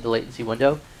exceeded the latency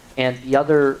window. And the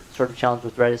other sort of challenge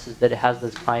with Redis is that it has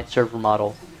this client-server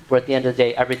model, where at the end of the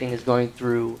day, everything is going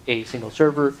through a single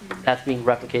server that's being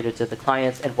replicated to the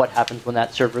clients, and what happens when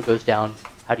that server goes down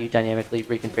How do you dynamically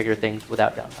reconfigure things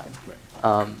without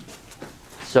downtime?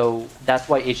 So that's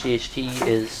why HDHT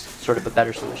is sort of a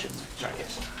better solution. Sorry,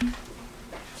 guys.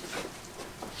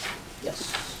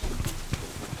 Yes.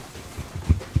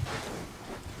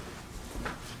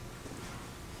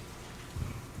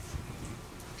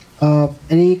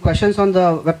 Any questions on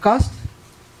the webcast?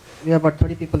 We have about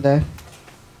 30 people there.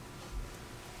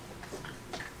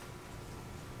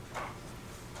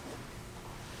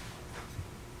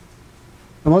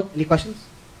 Pramod, any questions?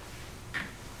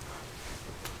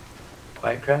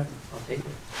 Quiet crowd. I'll take it.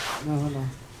 No.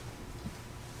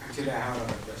 Actually, I have a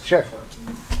question. Sure.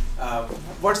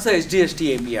 What's the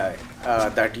HDHT API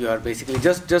that you are basically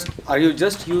are you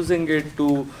just using it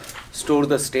to store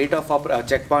the state of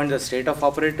checkpoint the state of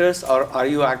operators, or are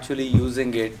you actually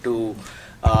using it to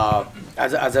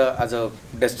as a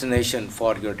destination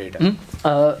for your data?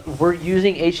 Mm-hmm. We're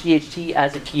using HDHT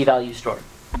as a key value store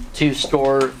to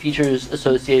store features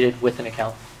associated with an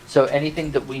account. So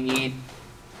anything that we need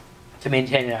to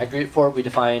maintain an aggregate for, we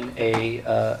define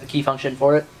a key function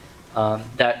for it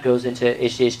that goes into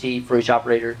HDHT for each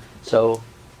operator. So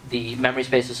the memory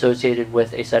space associated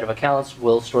with a set of accounts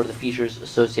will store the features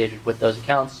associated with those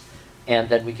accounts, and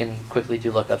then we can quickly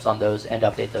do lookups on those and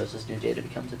update those as new data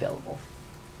becomes available.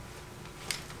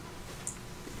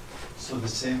 So the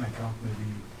same account may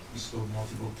be stored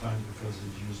multiple times because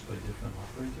it's used by different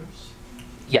operators?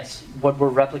 Yes. When we're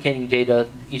replicating data,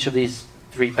 each of these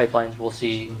 3 pipelines will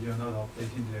see. So you're not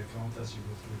updating the account as you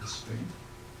go through the stream?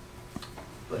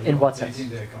 In what sense? Updating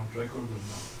the account record or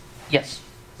not? Yes,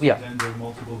 we are. Then there are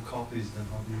multiple copies, then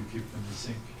how do you keep them in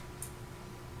sync?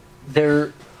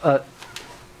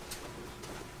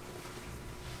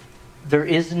 There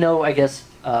is no, I guess,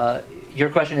 your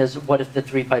question is, what if the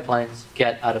 3 pipelines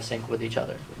get out of sync with each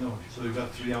other? No, so you've got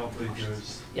 3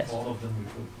 operators, Yes. all of them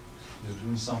they're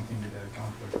doing something with the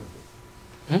account record.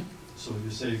 Hmm? So you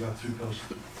say you got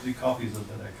 3 copies of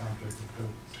that account record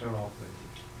per operator,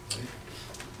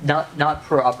 right? Not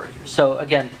per operator. So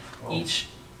again, Oh.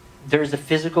 there's a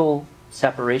physical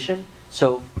separation.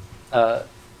 So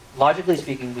logically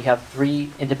speaking, we have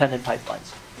 3 independent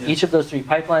pipelines. Yeah. Each of those 3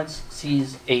 pipelines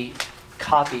sees a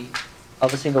copy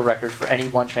of a single record for any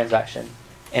one transaction,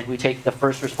 and we take the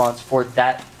first response for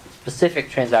that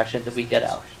specific transaction that we get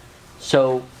out.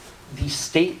 So the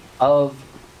state of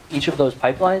each of those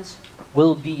pipelines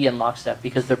will be in lockstep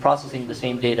because they're processing the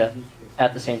same data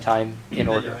at the same time in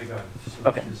order. Yeah, I got it. So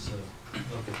Okay.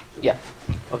 okay. Yeah.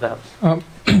 Hope that helps.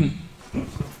 Did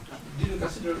you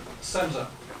consider SAMSA?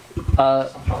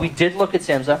 We did look at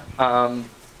SAMSA.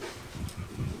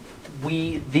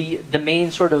 The main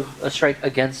sort of strike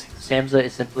against SAMSA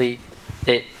is simply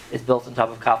that it's built on top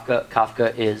of Kafka.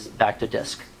 Kafka is back to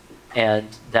disk, and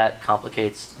that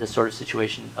complicates the sort of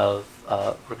situation of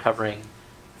recovering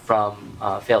from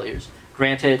failures.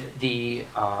 Granted,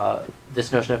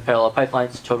 this notion of parallel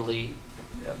pipelines totally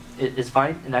is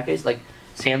fine in that case. Like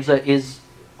SAMSA is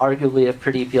arguably a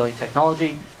pretty appealing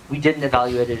technology. We didn't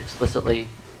evaluate it explicitly.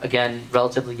 Again,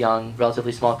 relatively young,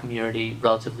 relatively small community,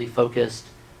 relatively focused.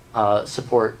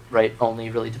 Support, right, only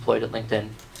really deployed at LinkedIn.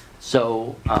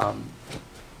 So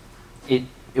it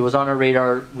was on our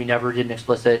radar. We never did an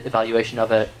explicit evaluation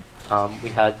of it. We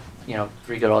had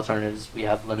 3 good alternatives. We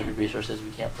have limited resources.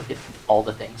 We can't look at all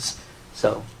the things.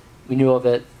 So we knew of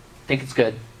it, think it's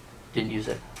good, didn't use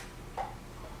it.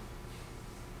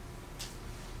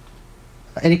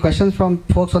 Any questions from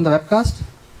folks on the webcast?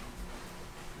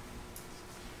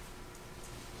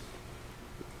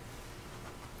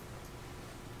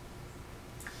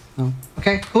 No.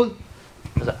 Okay, cool.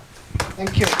 How's that?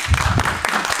 Thank you.